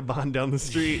vagabond down the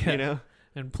street. Yeah. You know.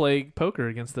 and play poker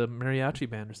against the mariachi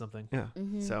band or something. Yeah.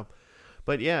 Mm-hmm. So,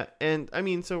 but yeah, and I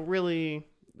mean, so really,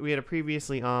 we had a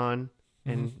previously on,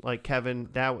 and like Kevin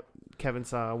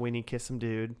saw Winnie kiss some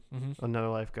dude, another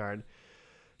lifeguard.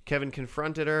 Kevin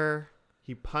confronted her.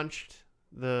 He punched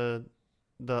the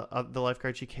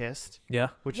lifeguard she kissed, Yeah.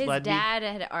 which His led me. dad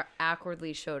had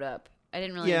awkwardly showed up. I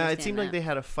didn't really. Yeah, it understand seemed that. like they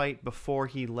had a fight before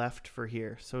he left for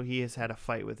here, so he has had a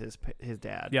fight with his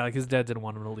dad. Yeah, like his dad didn't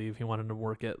want him to leave. He wanted him to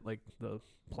work at like the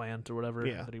plant or whatever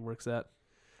that he works at.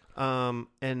 And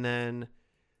then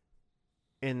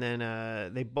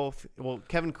they both. Well,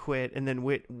 Kevin quit, and then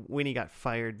Winnie got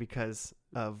fired because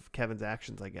of Kevin's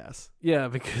actions, I guess. Yeah,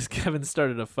 because Kevin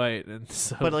started a fight, and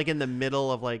so But like in the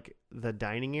middle of like the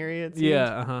dining area, it seemed.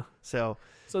 yeah, So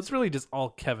it's really just all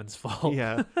Kevin's fault.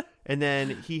 yeah, and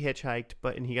then he hitchhiked,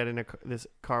 and he got in this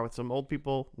car with some old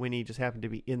people. Winnie just happened to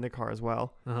be in the car as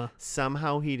well.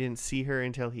 Somehow he didn't see her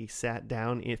until he sat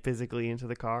down physically into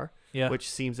the car. Yeah, Which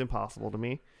seems impossible to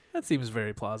me. that seems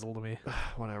very plausible to me.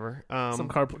 Whatever. Some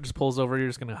car just pulls over. You're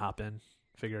just gonna hop in,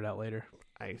 figure it out later.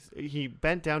 He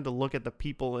bent down to look at the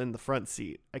people in the front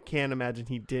seat. I can't imagine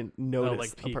he didn't notice. Oh,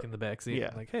 like peek in the back seat.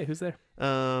 Yeah. Like, hey, who's there?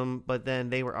 But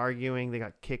then they were arguing. They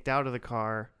got kicked out of the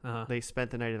car. They spent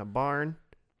the night in a barn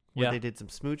where they did some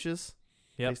smooches.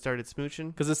 Yep. They started smooching.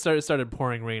 Because it started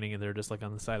pouring, raining, and they're just like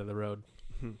on the side of the road.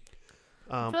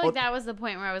 I feel like that was the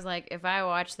point where I was like, if I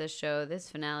watch this show,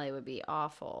 this finale would be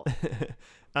awful.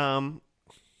 And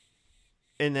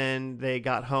then they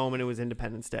got home and it was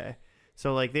Independence Day.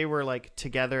 So like they were like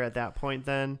together at that point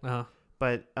then.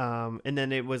 But and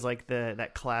then it was like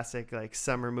that classic like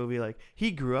summer movie, like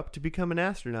he grew up to become an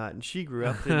astronaut and she grew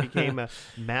up to became a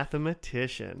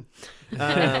mathematician.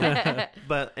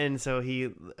 But and so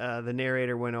the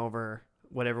narrator went over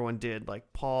what everyone did.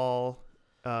 Like Paul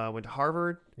went to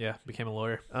Harvard. Yeah, became a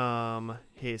lawyer.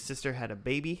 His sister had a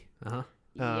baby.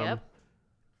 Yep.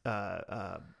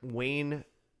 Wayne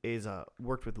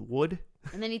worked with wood.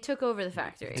 And then he took over the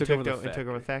factory. Took over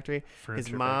the factory. His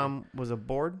Furniture mom was a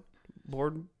board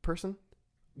person.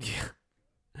 Yeah.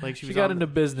 Like she got into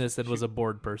business and was a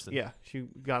board person. Yeah, she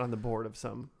got on the board of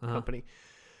some company.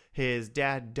 His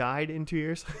dad died in 2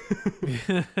 years.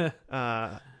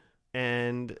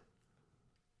 And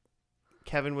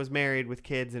Kevin was married with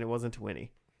kids, and it wasn't to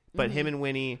Winnie. But him and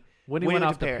Winnie went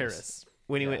off to Paris.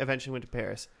 Winnie eventually went to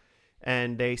Paris,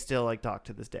 and they still like talk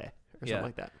to this day or something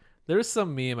like that. There was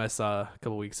some meme I saw a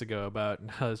couple weeks ago about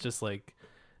how it's just like,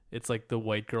 it's like the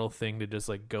white girl thing to just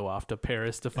like go off to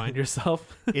Paris to find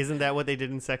yourself. Isn't that what they did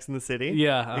in Sex and the City?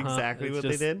 Yeah, exactly it's what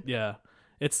just, they did. Yeah,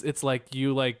 it's like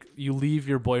you leave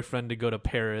your boyfriend to go to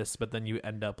Paris, but then you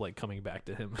end up like coming back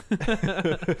to him.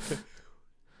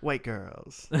 White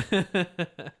girls.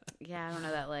 Yeah, I don't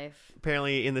know that life.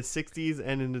 Apparently in the 60s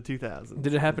and in the 2000s.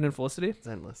 Did it happen in Felicity? It's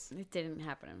endless. It didn't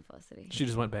happen in Felicity. She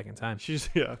just went back in time. She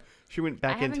went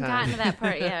back in time. I haven't gotten to that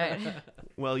part yet.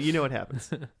 Well, you know what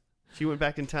happens. She went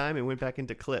back in time and went back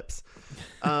into clips.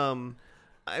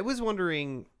 I was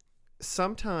wondering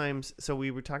sometimes, so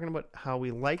we were talking about how we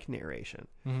like narration,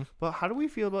 but how do we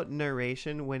feel about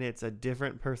narration when it's a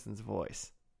different person's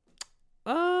voice?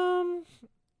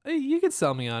 You could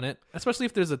sell me on it, especially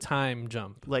if there's a time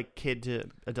jump. Like kid to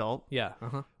adult? Yeah.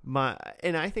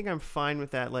 And I think I'm fine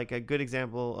with that. Like a good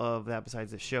example of that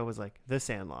besides the show was like The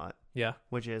Sandlot. Yeah.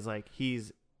 Which is like,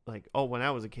 he's like, oh, when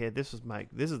I was a kid, this is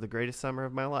the greatest summer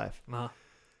of my life.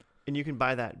 And you can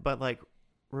buy that. But like,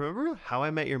 remember How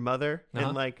I Met Your Mother?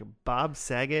 And like Bob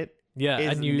Saget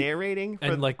is narrating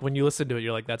for like when you listen to it,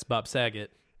 you're like, that's Bob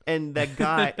Saget. And that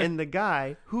guy and the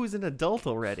guy who's an adult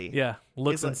already. Yeah.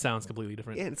 Looks and like, sounds completely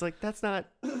different. Yeah, it's like that's not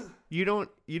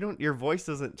your voice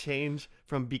doesn't change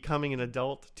from becoming an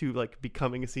adult to like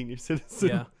becoming a senior citizen.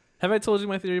 Yeah. Have I told you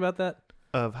my theory about that?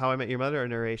 Of How I Met Your Mother or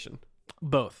narration?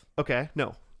 Both. Okay.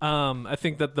 No. I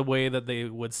think that the way that they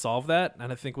would solve that,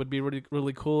 and I think would be really,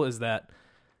 really cool, is that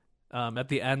at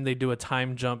the end they do a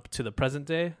time jump to the present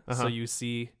day. So you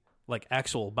see like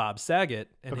actual Bob Saget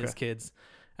and his kids,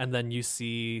 and then you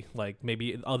see like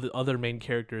maybe other main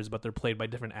characters, but they're played by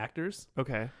different actors.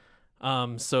 Okay.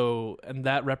 So and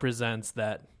that represents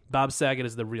that Bob Saget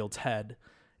is the real Ted,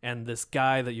 and this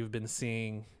guy that you've been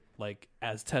seeing like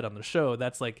as Ted on the show,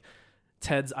 that's like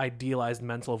Ted's idealized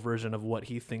mental version of what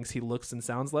he thinks he looks and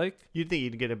sounds like. You'd think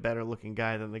you'd get a better looking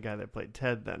guy than the guy that played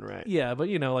Ted then, right? Yeah, but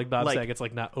like Bob Saget's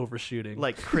like not overshooting.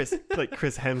 Like Chris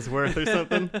Hemsworth or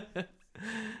something.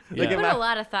 Yeah. Put a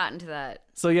lot of thought into that.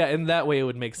 So yeah, in that way, it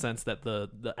would make sense that the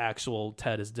actual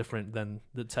Ted is different than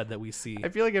the Ted that we see. I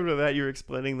feel like after that, you're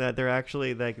explaining that they're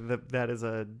actually like that is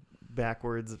a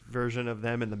backwards version of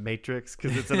them in the Matrix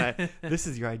because it's this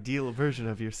is your ideal version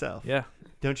of yourself. Yeah.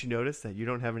 Don't you notice that you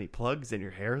don't have any plugs and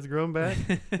your hair is growing back?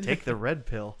 Take the red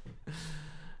pill.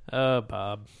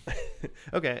 Bob.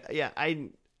 Okay, yeah,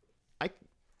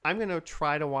 I'm gonna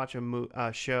try to watch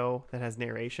a show that has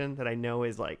narration that I know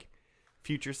is like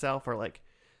future self or like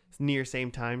near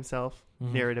same time self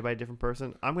narrated by a different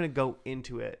person. I'm gonna go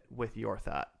into it with your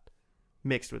thought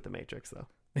mixed with the Matrix though.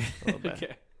 A little bit.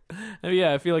 Okay.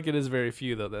 Yeah, I feel like it is very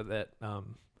few though that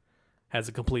has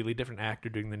a completely different actor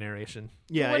doing the narration.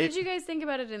 Yeah. What did you guys think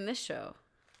about it in this show?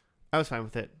 I was fine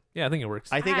with it. Yeah, I think it works.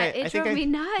 It drove me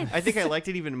nuts. I think I liked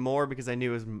it even more because I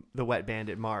knew it was the wet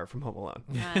bandit Marv from Home Alone.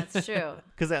 That's true.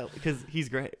 Because he's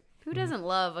great. Who doesn't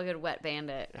love a good wet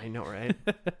bandit? I know, right?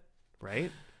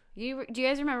 Right? Do you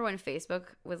guys remember when Facebook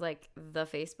was like the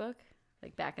Facebook?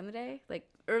 Like back in the day? Like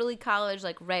early college,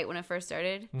 like right when it first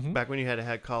started? Back when you had to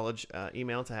have college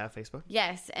email to have Facebook?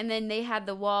 Yes. And then they had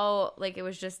the wall, like it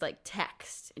was just like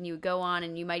text. And you would go on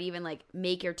and you might even like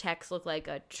make your text look like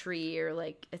a tree or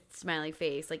like a smiley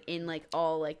face, like in like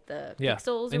all like the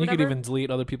pixels or and you whatever. could even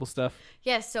delete other people's stuff.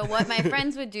 Yes. So what my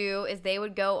friends would do is they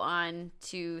would go on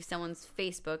to someone's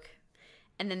Facebook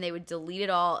and then they would delete it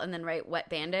all and then write wet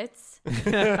bandits.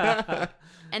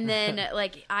 And then,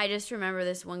 like, I just remember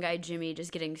this one guy, Jimmy,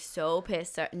 just getting so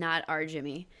pissed. Not our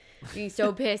Jimmy. Being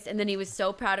so pissed. And then he was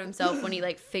so proud of himself when he,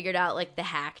 like, figured out, like, the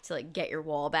hack to, like, get your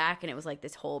wall back. And it was, like,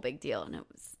 this whole big deal. And it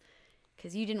was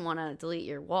because you didn't want to delete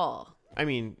your wall. I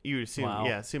mean, you would assume, Wow.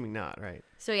 yeah, assuming not, right?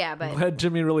 So, yeah, but Glad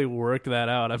Jimmy really worked that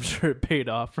out. I'm sure it paid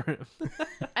off for him.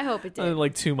 I hope it And did.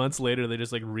 like 2 months later, they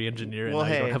just like re-engineer it. Well, And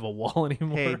now you hey. don't have a wall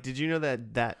anymore. Hey, did you know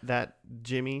that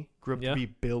Jimmy grew up Yeah. to be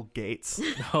Bill Gates?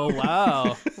 Oh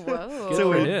wow! Whoa. Good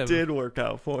So for it him. did work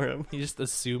out for him. He just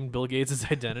assumed Bill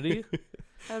Gates' identity. That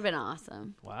would have been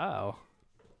awesome. Wow.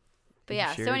 But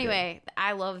yeah, Sure so did. anyway,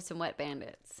 I love some wet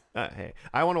bandits. Hey,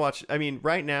 I want to watch. I mean,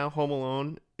 right now, Home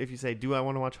Alone. If you say, "Do I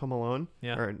want to watch Home Alone?"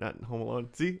 Yeah. Or not Home Alone.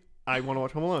 See, I want to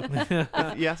watch Home Alone.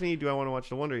 If you ask me, "Do I want to watch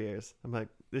The Wonder Years?" I'm like,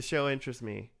 this show interests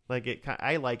me. Like it,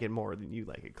 I like it more than you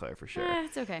like it, Claire, for sure.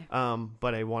 It's okay.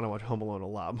 But I want to watch Home Alone a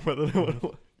lot more than I want to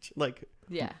watch. Like,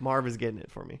 Yeah. Marv is getting it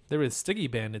for me. There was Sticky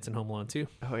Bandits in Home Alone too.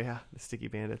 Oh yeah, the Sticky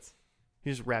Bandits. He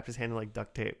just wrapped his hand in like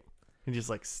duct tape and just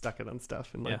like stuck it on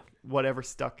stuff and like Yeah. whatever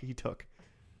stuck he took.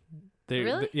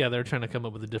 Really? Yeah, they're trying to come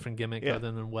up with a different gimmick Yeah.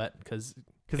 other than wet because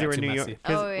Because they were in New messy. York.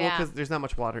 Cause, Oh, yeah. because there's not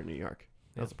much water in New York.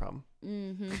 Yeah. That's the problem.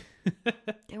 Mm-hmm.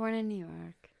 They weren't in New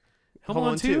York. Home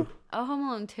Alone 2? Oh, Home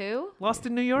Alone 2? Lost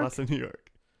in New York. Lost in New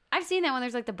York. I've seen that one.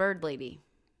 There's like the bird lady.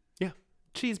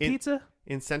 Cheese In- pizza.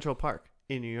 In Central Park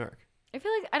in New York. I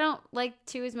feel like I don't like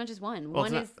 2 as much as 1. Well,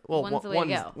 it's One not- is well, one's the way to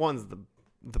go. One's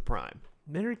the prime.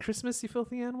 Merry Christmas, you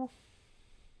filthy animal.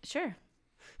 Sure.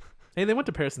 Hey, they went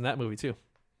to Paris in that movie too.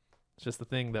 It's just the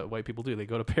thing that white people do. They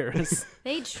go to Paris.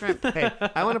 They eat shrimp. Hey,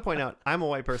 I want to point out I'm a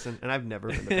white person and I've never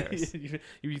been to Paris.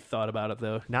 you thought about it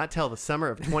though. Not till the summer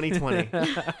of 2020.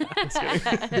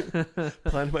 Just kidding.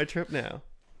 Plan my trip now.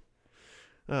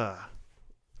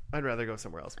 I'd rather go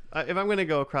somewhere else. If I'm going to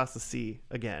go across the sea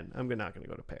again, I'm not going to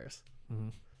go to Paris.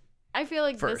 I feel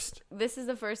like First. this is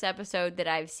the first episode that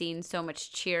I've seen so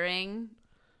much cheering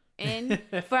in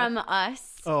from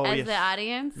us Oh, as yes. the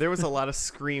audience. There was a lot of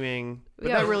screaming, but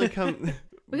Yeah. that really come.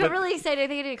 We got really excited. I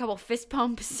think I did a couple fist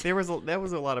pumps. There was a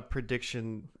lot of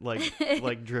prediction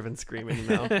like driven screaming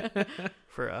though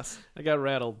for us. I got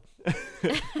rattled.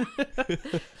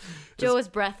 Joe was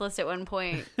breathless at one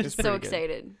point. It's So pretty good.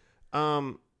 excited.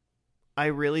 I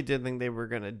really did think they were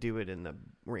gonna do it in the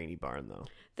rainy barn though.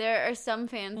 There are some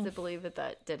fans that believe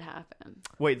that did happen.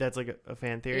 Wait, that's like a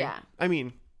fan theory. Yeah. I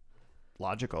mean,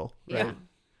 logical, right?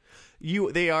 Yeah.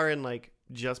 They are in like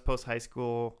just post high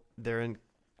school. They're in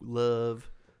love.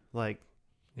 Like,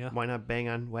 Yeah. why not bang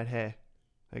on wet hay?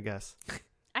 I guess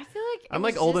I feel like I'm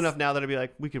like old enough now that I'd be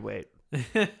like, we could wait.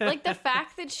 Like the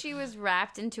fact that she was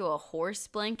wrapped into a horse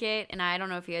blanket, and I don't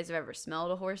know if you guys have ever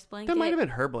smelled a horse blanket. That might have been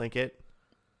her blanket.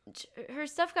 Her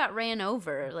stuff got ran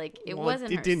over. Like it Well,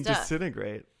 wasn't. It her didn't stuff.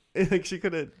 disintegrate. Like she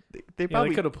could have. They Yeah, probably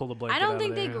they could have pulled a blanket. I don't out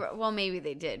think of they. there. Well, maybe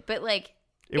they did, but like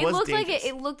It was looked like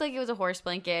dangerous. it looked like it was a horse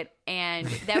blanket, and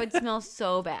that would smell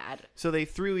so bad. So they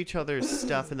threw each other's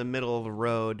stuff in the middle of the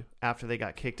road after they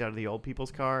got kicked out of the old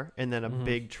people's car, and then a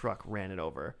big truck ran it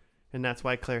over. And that's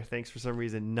why Claire thinks for some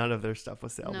reason none of their stuff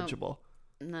was salvageable.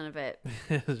 None of it.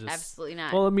 It was just- Absolutely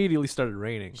not. Well, immediately started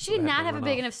raining. She so did they had not to have a run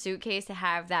big off. enough suitcase to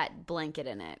have that blanket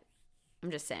in it. I'm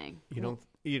just saying. You don't.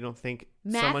 You don't think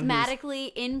someone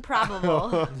Mathematically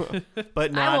improbable.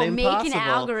 but not I will impossible. make an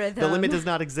algorithm. The limit does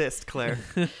not exist, Claire.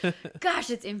 Gosh,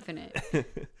 it's infinite.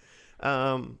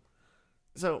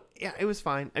 So yeah, it was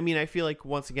fine. I mean, I feel like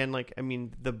once again, like I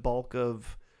mean, the bulk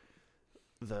of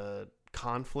the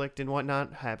conflict and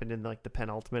whatnot happened in like the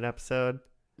penultimate episode.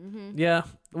 Yeah.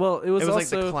 Well, it was It was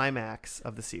also like the climax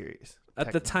of the series.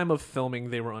 at the time of filming.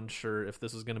 They were unsure if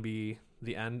this was going to be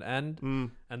the end,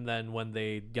 and then when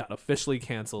they got officially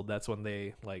canceled, that's when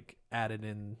they like added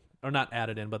in, or not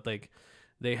added in, but like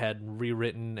they had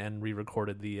rewritten and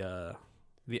re-recorded the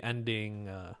ending.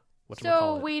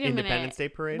 So wait a Independence minute.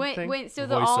 Day parade thing? Wait. So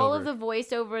Voiceover. all of the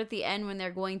voiceover at the end when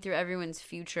they're going through everyone's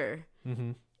future,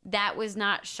 that was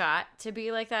not shot to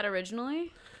be like that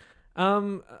originally.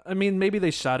 I mean, maybe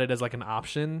they shot it as like an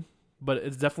option, but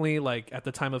it's definitely like at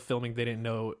the time of filming they didn't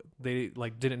know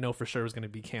for sure it was going to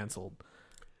be canceled.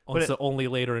 But So only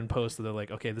later in post they're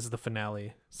like, okay, this is the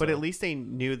finale. But So- at least they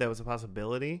knew that was a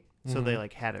possibility, so they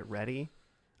like had it ready.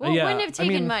 Well, Yeah, it wouldn't have I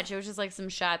taken mean- much. It was just like some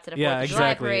shots at a Yeah, 4th of July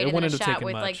exactly. parade It and then a wouldn't have shot taken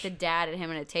with like much. the dad and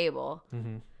him at a table.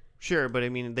 Sure, but I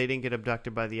mean, they didn't get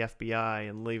abducted by the FBI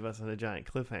and leave us on a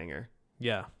giant cliffhanger.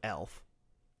 yeah. Elf.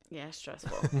 Yeah,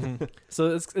 stressful.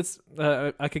 So it's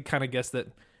I could kind of guess that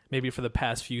maybe for the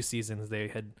past few seasons they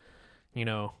had,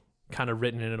 kind of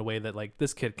written it in a way that like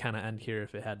this could kind of end here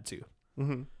if it had to.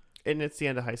 And it's the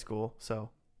end of high school,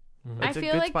 so I it's a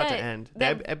feel good like spot to that- end.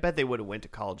 that- I bet they would have went to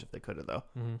college if they could have, though.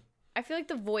 I feel like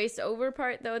the voiceover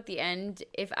part though at the end,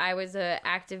 if I was a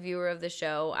active viewer of the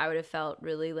show, I would have felt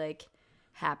really like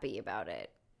happy about it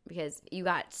because you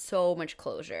got so much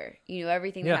closure. You know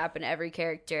everything Yeah. that happened to every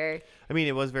character. I mean,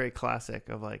 it was very classic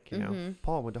of like, you know,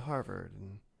 Paul went to Harvard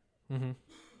and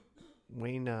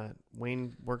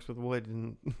Wayne works with wood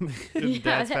in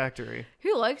Dad's factory.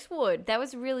 Who likes wood? That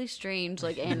was a really strange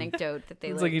like anecdote that they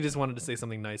It's like he just wanted to say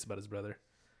something nice about his brother.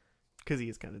 Because he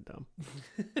is kind of dumb.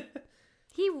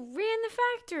 He ran the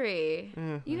factory.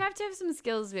 You have to have some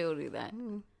skills to be able to do that.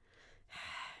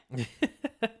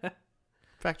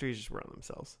 Factories just run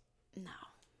themselves. No.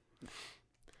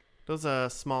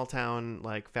 Those small town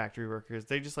like factory workers,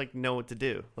 they just like know what to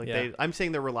do. Like Yeah. I'm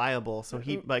saying they're reliable, so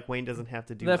Wayne doesn't have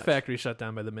to do That much. factory shut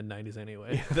down by the mid-90s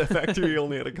anyway. The factory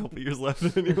only had a couple years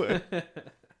left anyway.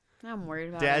 I'm worried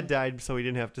about Dad him. died, so he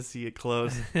didn't have to see it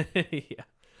close. Yeah.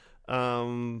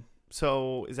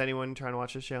 So is anyone trying to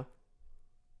watch this show?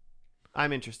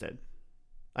 I'm interested.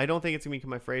 I don't think it's gonna become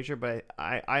my Frasier, but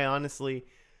I honestly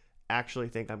actually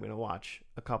think I'm gonna watch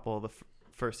a couple of the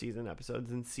first season episodes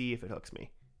and see if it hooks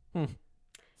me.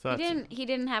 So He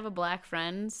didn't have a black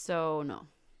friend, so no.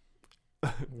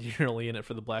 You're only in it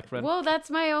for the black friend. Well, that's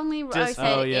my only. I Just- said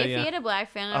Oh, yeah, if yeah. he had a black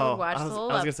friend, I would watch the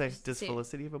whole. I was gonna say, does se-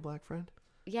 Felicity have a black friend?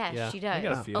 Yeah, Yeah, she I does.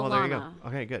 got a few. Well, there you go. Alana.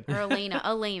 Okay, good. Or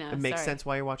Elena. It makes sorry. sense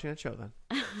why you're watching that show then.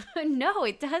 No,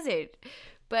 it doesn't.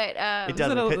 But It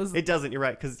doesn't. It doesn't. You're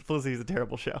right, because Felicity's a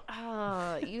terrible show.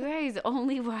 Oh, you guys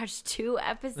only watched 2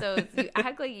 episodes. You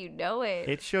act like you know it.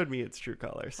 It showed me its true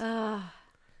colors.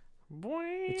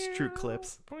 It's true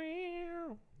clips.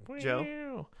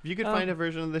 Joe, if you could find a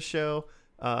version of the show,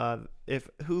 if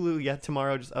Hulu yet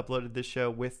tomorrow just uploaded this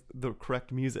show with the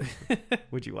correct music,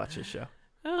 would you watch this show?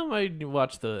 I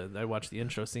watched the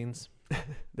intro scenes.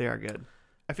 They are good.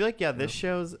 I feel like this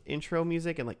show's intro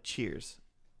music and like Cheers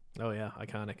Oh yeah,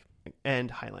 iconic.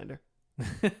 and Highlander.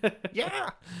 Yeah.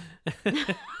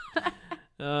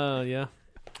 Yeah.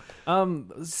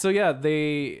 So yeah,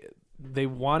 they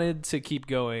wanted to keep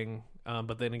going,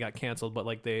 but then it got canceled. But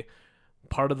like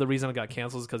part of the reason it got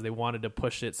canceled is because they wanted to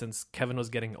push it since Kevin was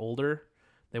getting older.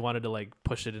 They wanted to like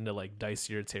push it into like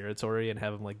dicier territory and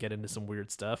have him like get into some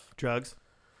weird stuff. Drugs,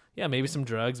 Yeah, maybe some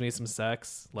drugs, maybe some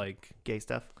sex, like gay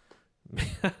stuff.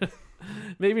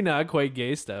 maybe not quite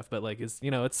gay stuff, but like it's the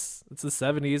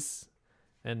 70s,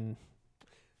 and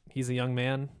he's a young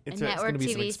man. And It's network gonna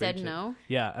be some TV said expansion. no.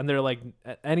 Yeah, and they're like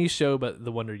any show but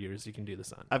the Wonder Years you can do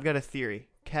this on. I've got a theory.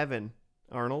 Kevin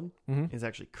Arnold Mhm. is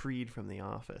actually Creed from The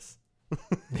Office.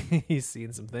 He's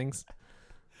seen some things.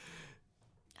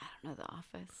 I don't know The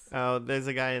Office. Oh, there's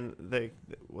a guy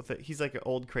he's like an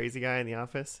old crazy guy in The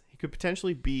Office. He could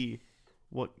potentially be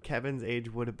what Kevin's age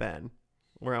would have been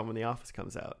around when The Office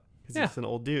comes out, because Yeah. he's an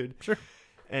old dude. Sure.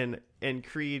 And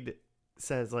Creed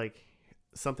says like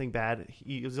something bad.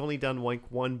 He has only done like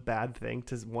one bad thing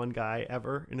to one guy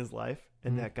ever in his life,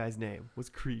 and that guy's name was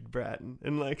Creed Bratton.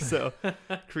 And like so,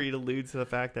 Creed alludes to the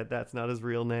fact that that's not his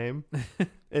real name.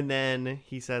 And then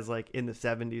he says like in the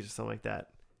 70s or something like that,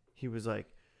 he was like,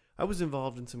 I was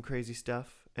involved in some crazy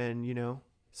stuff, and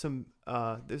some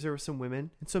there were some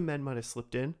women and some men might have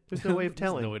slipped in. There's no way of There's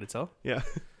telling. no way to tell. Yeah.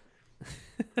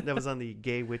 That was on the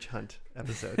gay witch hunt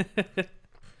episode.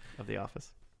 of The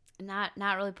Office. Not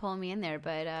really pulling me in there,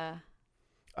 but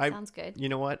sounds good. You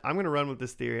know what? I'm going to run with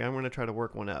this theory. I'm going to try to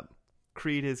work one up.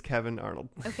 Creed is Kevin Arnold.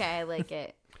 Okay, I like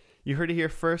it. You heard it here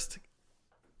first.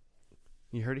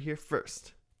 You heard it here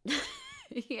first.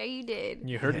 Yeah, you did.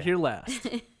 You heard it here last.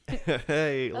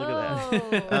 Hey, look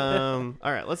at that.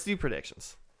 All right, let's do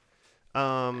predictions.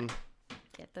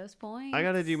 Get those points. I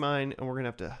got to do mine, and we're going to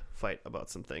have to fight about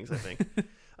some things, I think.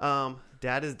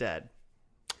 Dad is dead.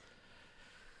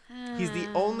 He's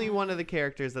the only one of the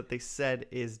characters that they said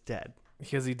is dead.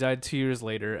 Because he died 2 years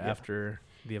later after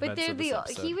the But events of this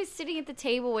episode. he was sitting at the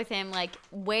table with him like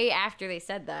way after they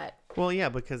said that. Well, yeah,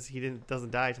 because he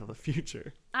doesn't die till the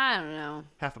future. I don't know.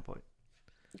 Half a point.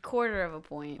 Quarter of a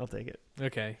point. I'll take it.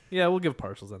 Okay. Yeah, we'll give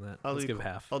partials on that. I'll Let's do give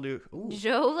half. I'll do. Ooh.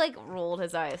 Joe like rolled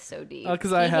his eyes so deep.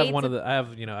 Because I have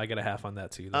I got a half on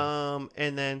that too. Though.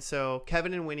 And then so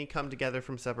Kevin and Winnie come together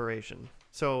from separation.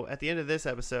 So at the end of this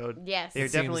episode, Yes. they're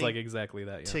It definitely seems like exactly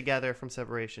that. Yeah. together from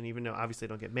separation, even though obviously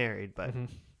they don't get married, but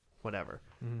whatever.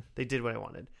 They did what I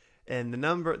wanted. And the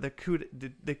coup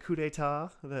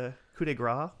d'état, the coup de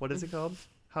grace, what is it called?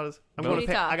 I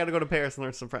got to go to Paris and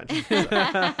learn some French.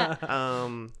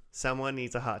 Someone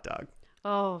needs a hot dog.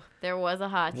 Oh, there was a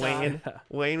hot dog.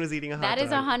 Wayne was eating a hot dog. That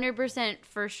is 100%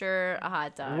 for sure a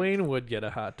hot dog. Wayne would get a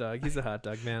hot dog. He's a hot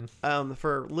dog man.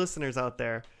 For listeners out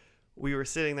there, we were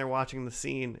sitting there watching the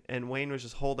scene, and Wayne was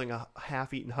just holding a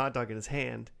half-eaten hot dog in his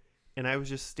hand, and I was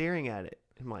just staring at it.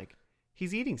 I'm like,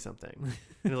 he's eating something.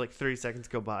 And like 30 seconds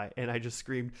go by, and I just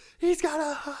screamed, "He's got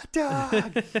a hot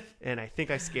dog!" And I think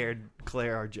I scared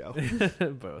Claire or Joe.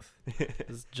 Both.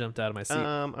 Just jumped out of my seat.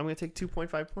 I'm going to take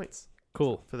 2.5 points.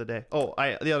 Cool. For the day. Oh,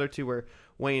 the other two were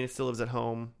Wayne still lives at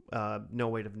home. No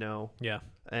Weight of No. Yeah.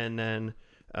 And then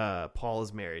Paul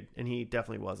is married, and he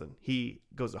definitely wasn't. He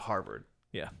goes to Harvard.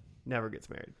 Yeah. Never gets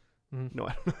married. Mm-hmm. No,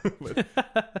 I don't know.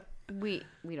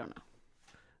 We don't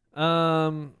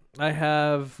know. I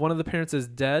have one of the parents is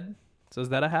dead. So is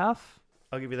that a half?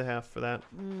 I'll give you the half for that.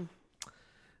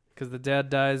 Because the dad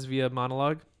dies via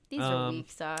monologue. These are weak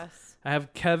sauce. I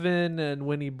have Kevin and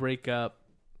Winnie break up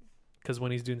because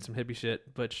Winnie's doing some hippie shit,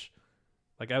 which,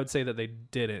 like, I would say that they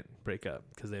didn't break up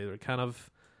because they were kind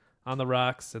of on the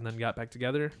rocks and then got back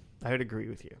together. I would agree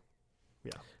with you.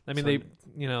 Yeah. I mean,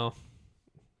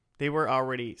 they were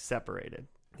already separated.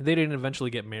 They didn't eventually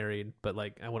get married, but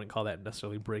like I wouldn't call that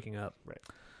necessarily breaking up. Right.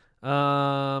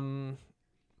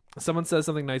 Someone says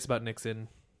something nice about Nixon.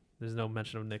 There's no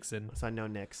mention of Nixon. So I know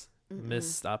Nix.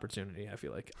 Missed opportunity, I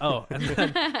feel like. Oh, and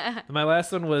then my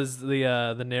last one was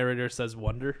the narrator says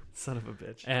wonder. Son of a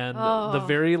bitch. And the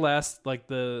very last, like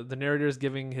the narrator is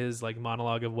giving his like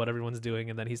monologue of what everyone's doing,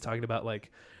 and then he's talking about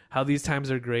like how these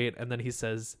times are great, and then he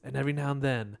says, and every now and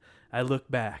then I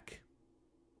look back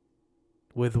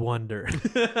with wonder.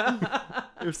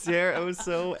 It was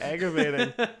so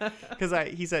aggravating because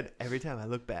he said every time I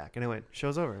look back, and I went,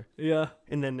 show's over. Yeah.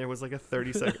 And then there was like a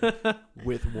 30-second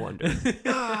with wonder.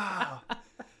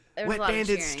 Wet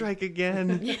bandits strike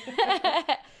again.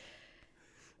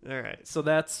 All right. So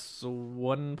that's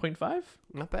 1.5.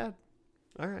 Not bad.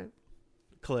 All right.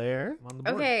 Claire. On the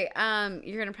board. Okay,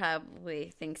 you're gonna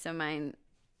probably think some of mine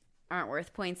aren't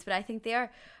worth points, but I think they are.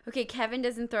 Okay, Kevin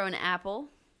doesn't throw an apple.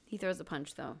 He throws a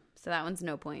punch though, so that one's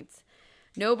no points.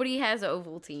 Nobody has an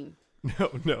Ovaltine.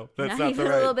 No, that's Not not even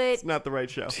the a little right. bit. It's not the right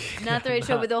show. Not the right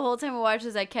show, but the whole time I watched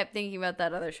this, I kept thinking about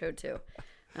that other show too.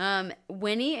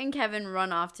 Winnie and Kevin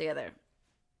run off together.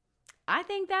 I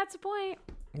think that's a point.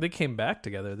 They came back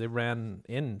together. They ran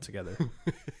in together.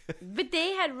 But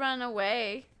they had run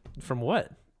away From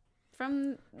what?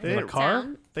 from They a car?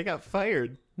 town. They got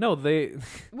fired. No, they.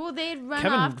 Well, they had run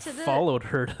Kevin off to the. followed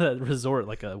her to that resort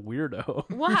like a weirdo.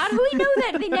 Well, how do we know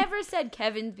that? They never said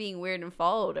Kevin's being weird and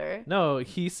followed her. No,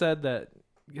 he said that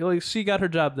like, she got her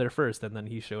job there first, and then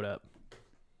he showed up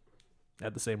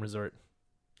at the same resort.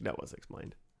 That was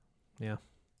explained. Yeah.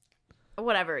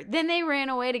 Whatever. Then they ran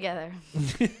away together.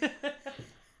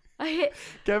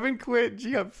 Kevin quit.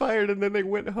 She got fired, and then they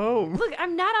went home. Look,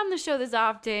 I'm not on the show this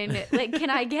often. Like,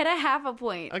 can I get a half a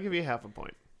point? I'll give you half a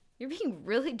point. You're being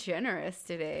really generous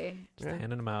today. Just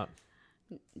handing them out.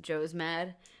 Joe's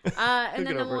mad. And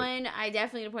then Get the over it. one I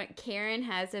definitely get a point. Karen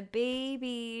has a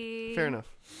baby. Fair enough.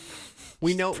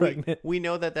 We know pregnant. we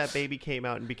know that baby came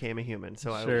out and became a human.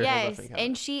 So I Sure. will Yes, definitely count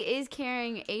and it. she is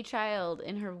carrying a child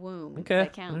in her womb. Okay.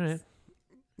 That counts. All right.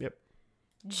 Yep.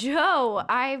 Joe,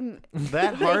 I'm.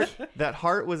 That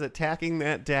heart was attacking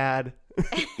that dad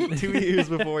 2 years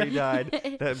before he died.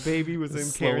 That baby was in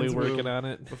Slowly Karen's working womb on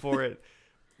it. before it.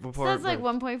 Before Sounds it like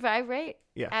birthed. 1.5, right?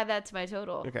 Yeah. Add that to my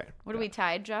total. Okay. What are we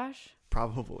tied, Josh?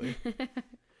 Probably.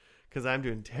 because I'm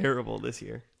doing terrible this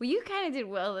year. Well, you kind of did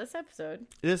well this episode.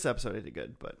 This episode I did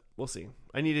good, but we'll see.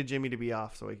 I needed Jimmy to be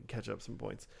off so I can catch up some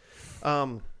points.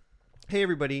 Hey,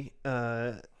 everybody.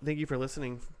 Thank you for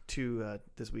listening to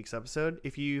this week's episode.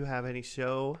 If you have any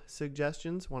show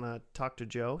suggestions, want to talk to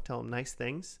Joe, tell him nice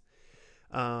things,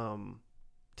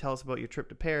 tell us about your trip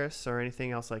to Paris or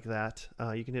anything else like that,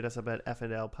 you can hit us up at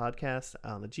FNL Podcast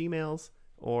on the Gmails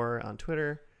or on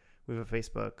Twitter. We have a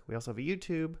Facebook. We also have a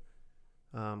YouTube,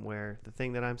 where the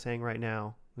thing that I'm saying right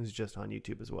now is just on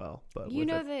YouTube as well, but with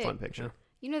a fun picture.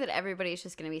 You know that everybody's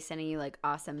just going to be sending you like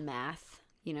awesome math,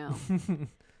 you know,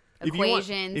 If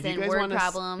equations and word wanna,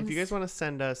 problems. If you guys want to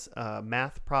send us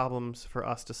math problems for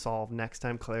us to solve next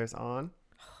time Claire's on,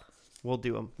 we'll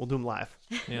do them. We'll do them live.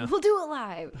 Yeah. We'll do it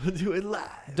live. We'll do it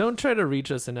live. Don't try to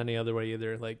reach us in any other way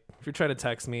either. Like if you're trying to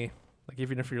text me, like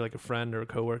even if you're like a friend or a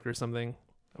coworker or something,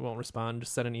 I won't respond.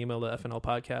 Just send an email to FNL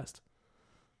Podcast.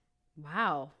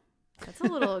 Wow. That's a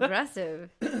little aggressive.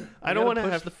 I don't want to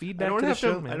push have the feedback I don't to the have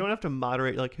show, to. man. I don't have to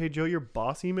moderate. Like, hey Joe, your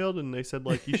boss emailed and they said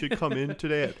like you should come in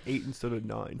today at 8 instead of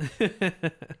 9.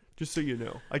 Just so you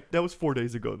know, that was 4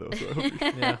 days ago though. So I hope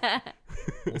Yeah.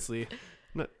 We'll see.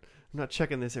 I'm not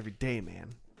checking this every day, man.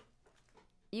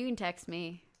 You can text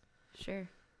me. Sure.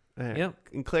 Yep.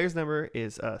 And Claire's number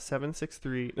is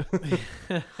 763.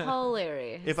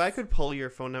 Hilarious. If I could pull your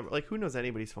phone number, like who knows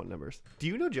anybody's phone numbers? Do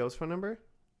you know Joe's phone number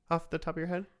off the top of your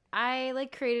head? I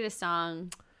like created a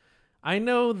song. I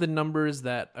know the numbers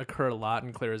that occur a lot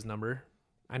in Claire's number.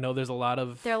 I know there's a lot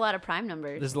of There are a lot of prime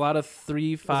numbers. there's a lot of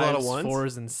 3, a lot of 5s, ones?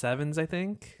 4s, and 7s. I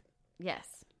think. Yes.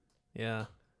 Yeah,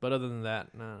 but other than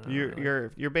that, no.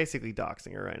 You're basically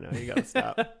doxing her right now. You gotta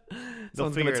stop.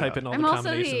 Someone's figure gonna it type out. in all I'm the also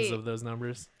combinations the- of those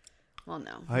numbers. Well,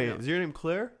 no. Hi, No. is your name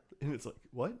Claire? And it's like,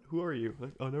 what? Who are you?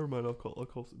 Like, oh, never mind. I'll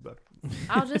call back.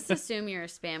 I'll just assume you're a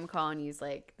spam call and use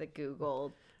like the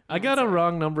Google. I got a answer.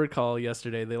 wrong number call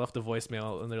yesterday. They left a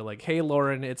voicemail and they're like, "Hey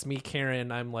Lauren, it's me, Karen.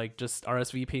 I'm like just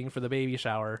RSVPing for the baby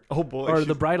shower Oh boy, or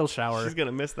the bridal shower." she's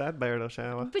gonna miss that bridal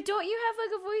shower. But don't you have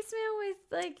like a voicemail with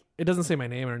like? It doesn't say my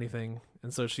name or anything,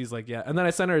 and so she's like, "Yeah." And then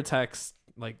I sent her a text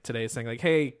like today saying like,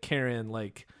 "Hey Karen,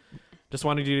 like just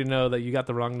wanted you to know that you got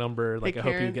the wrong number. Like I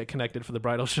hope you Karen. get connected for the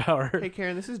bridal shower." Hey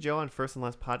Karen, this is Joe on First and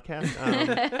Last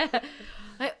Podcast.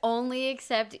 I only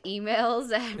accept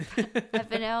emails at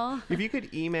FNL. If you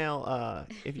could email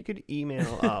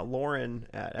Lauren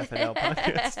at FNL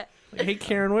Podcast. Like, hey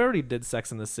Karen, we already did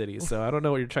Sex in the City, so I don't know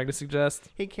what you're trying to suggest.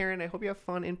 Hey Karen, I hope you have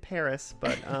fun in Paris,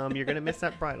 but you're gonna miss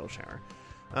that bridal shower.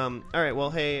 All right, well,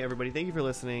 hey everybody, thank you for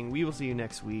listening. We will see you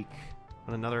next week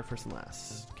on another First and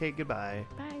Last. Okay, goodbye.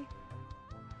 Bye.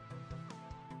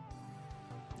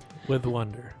 With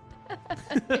wonder.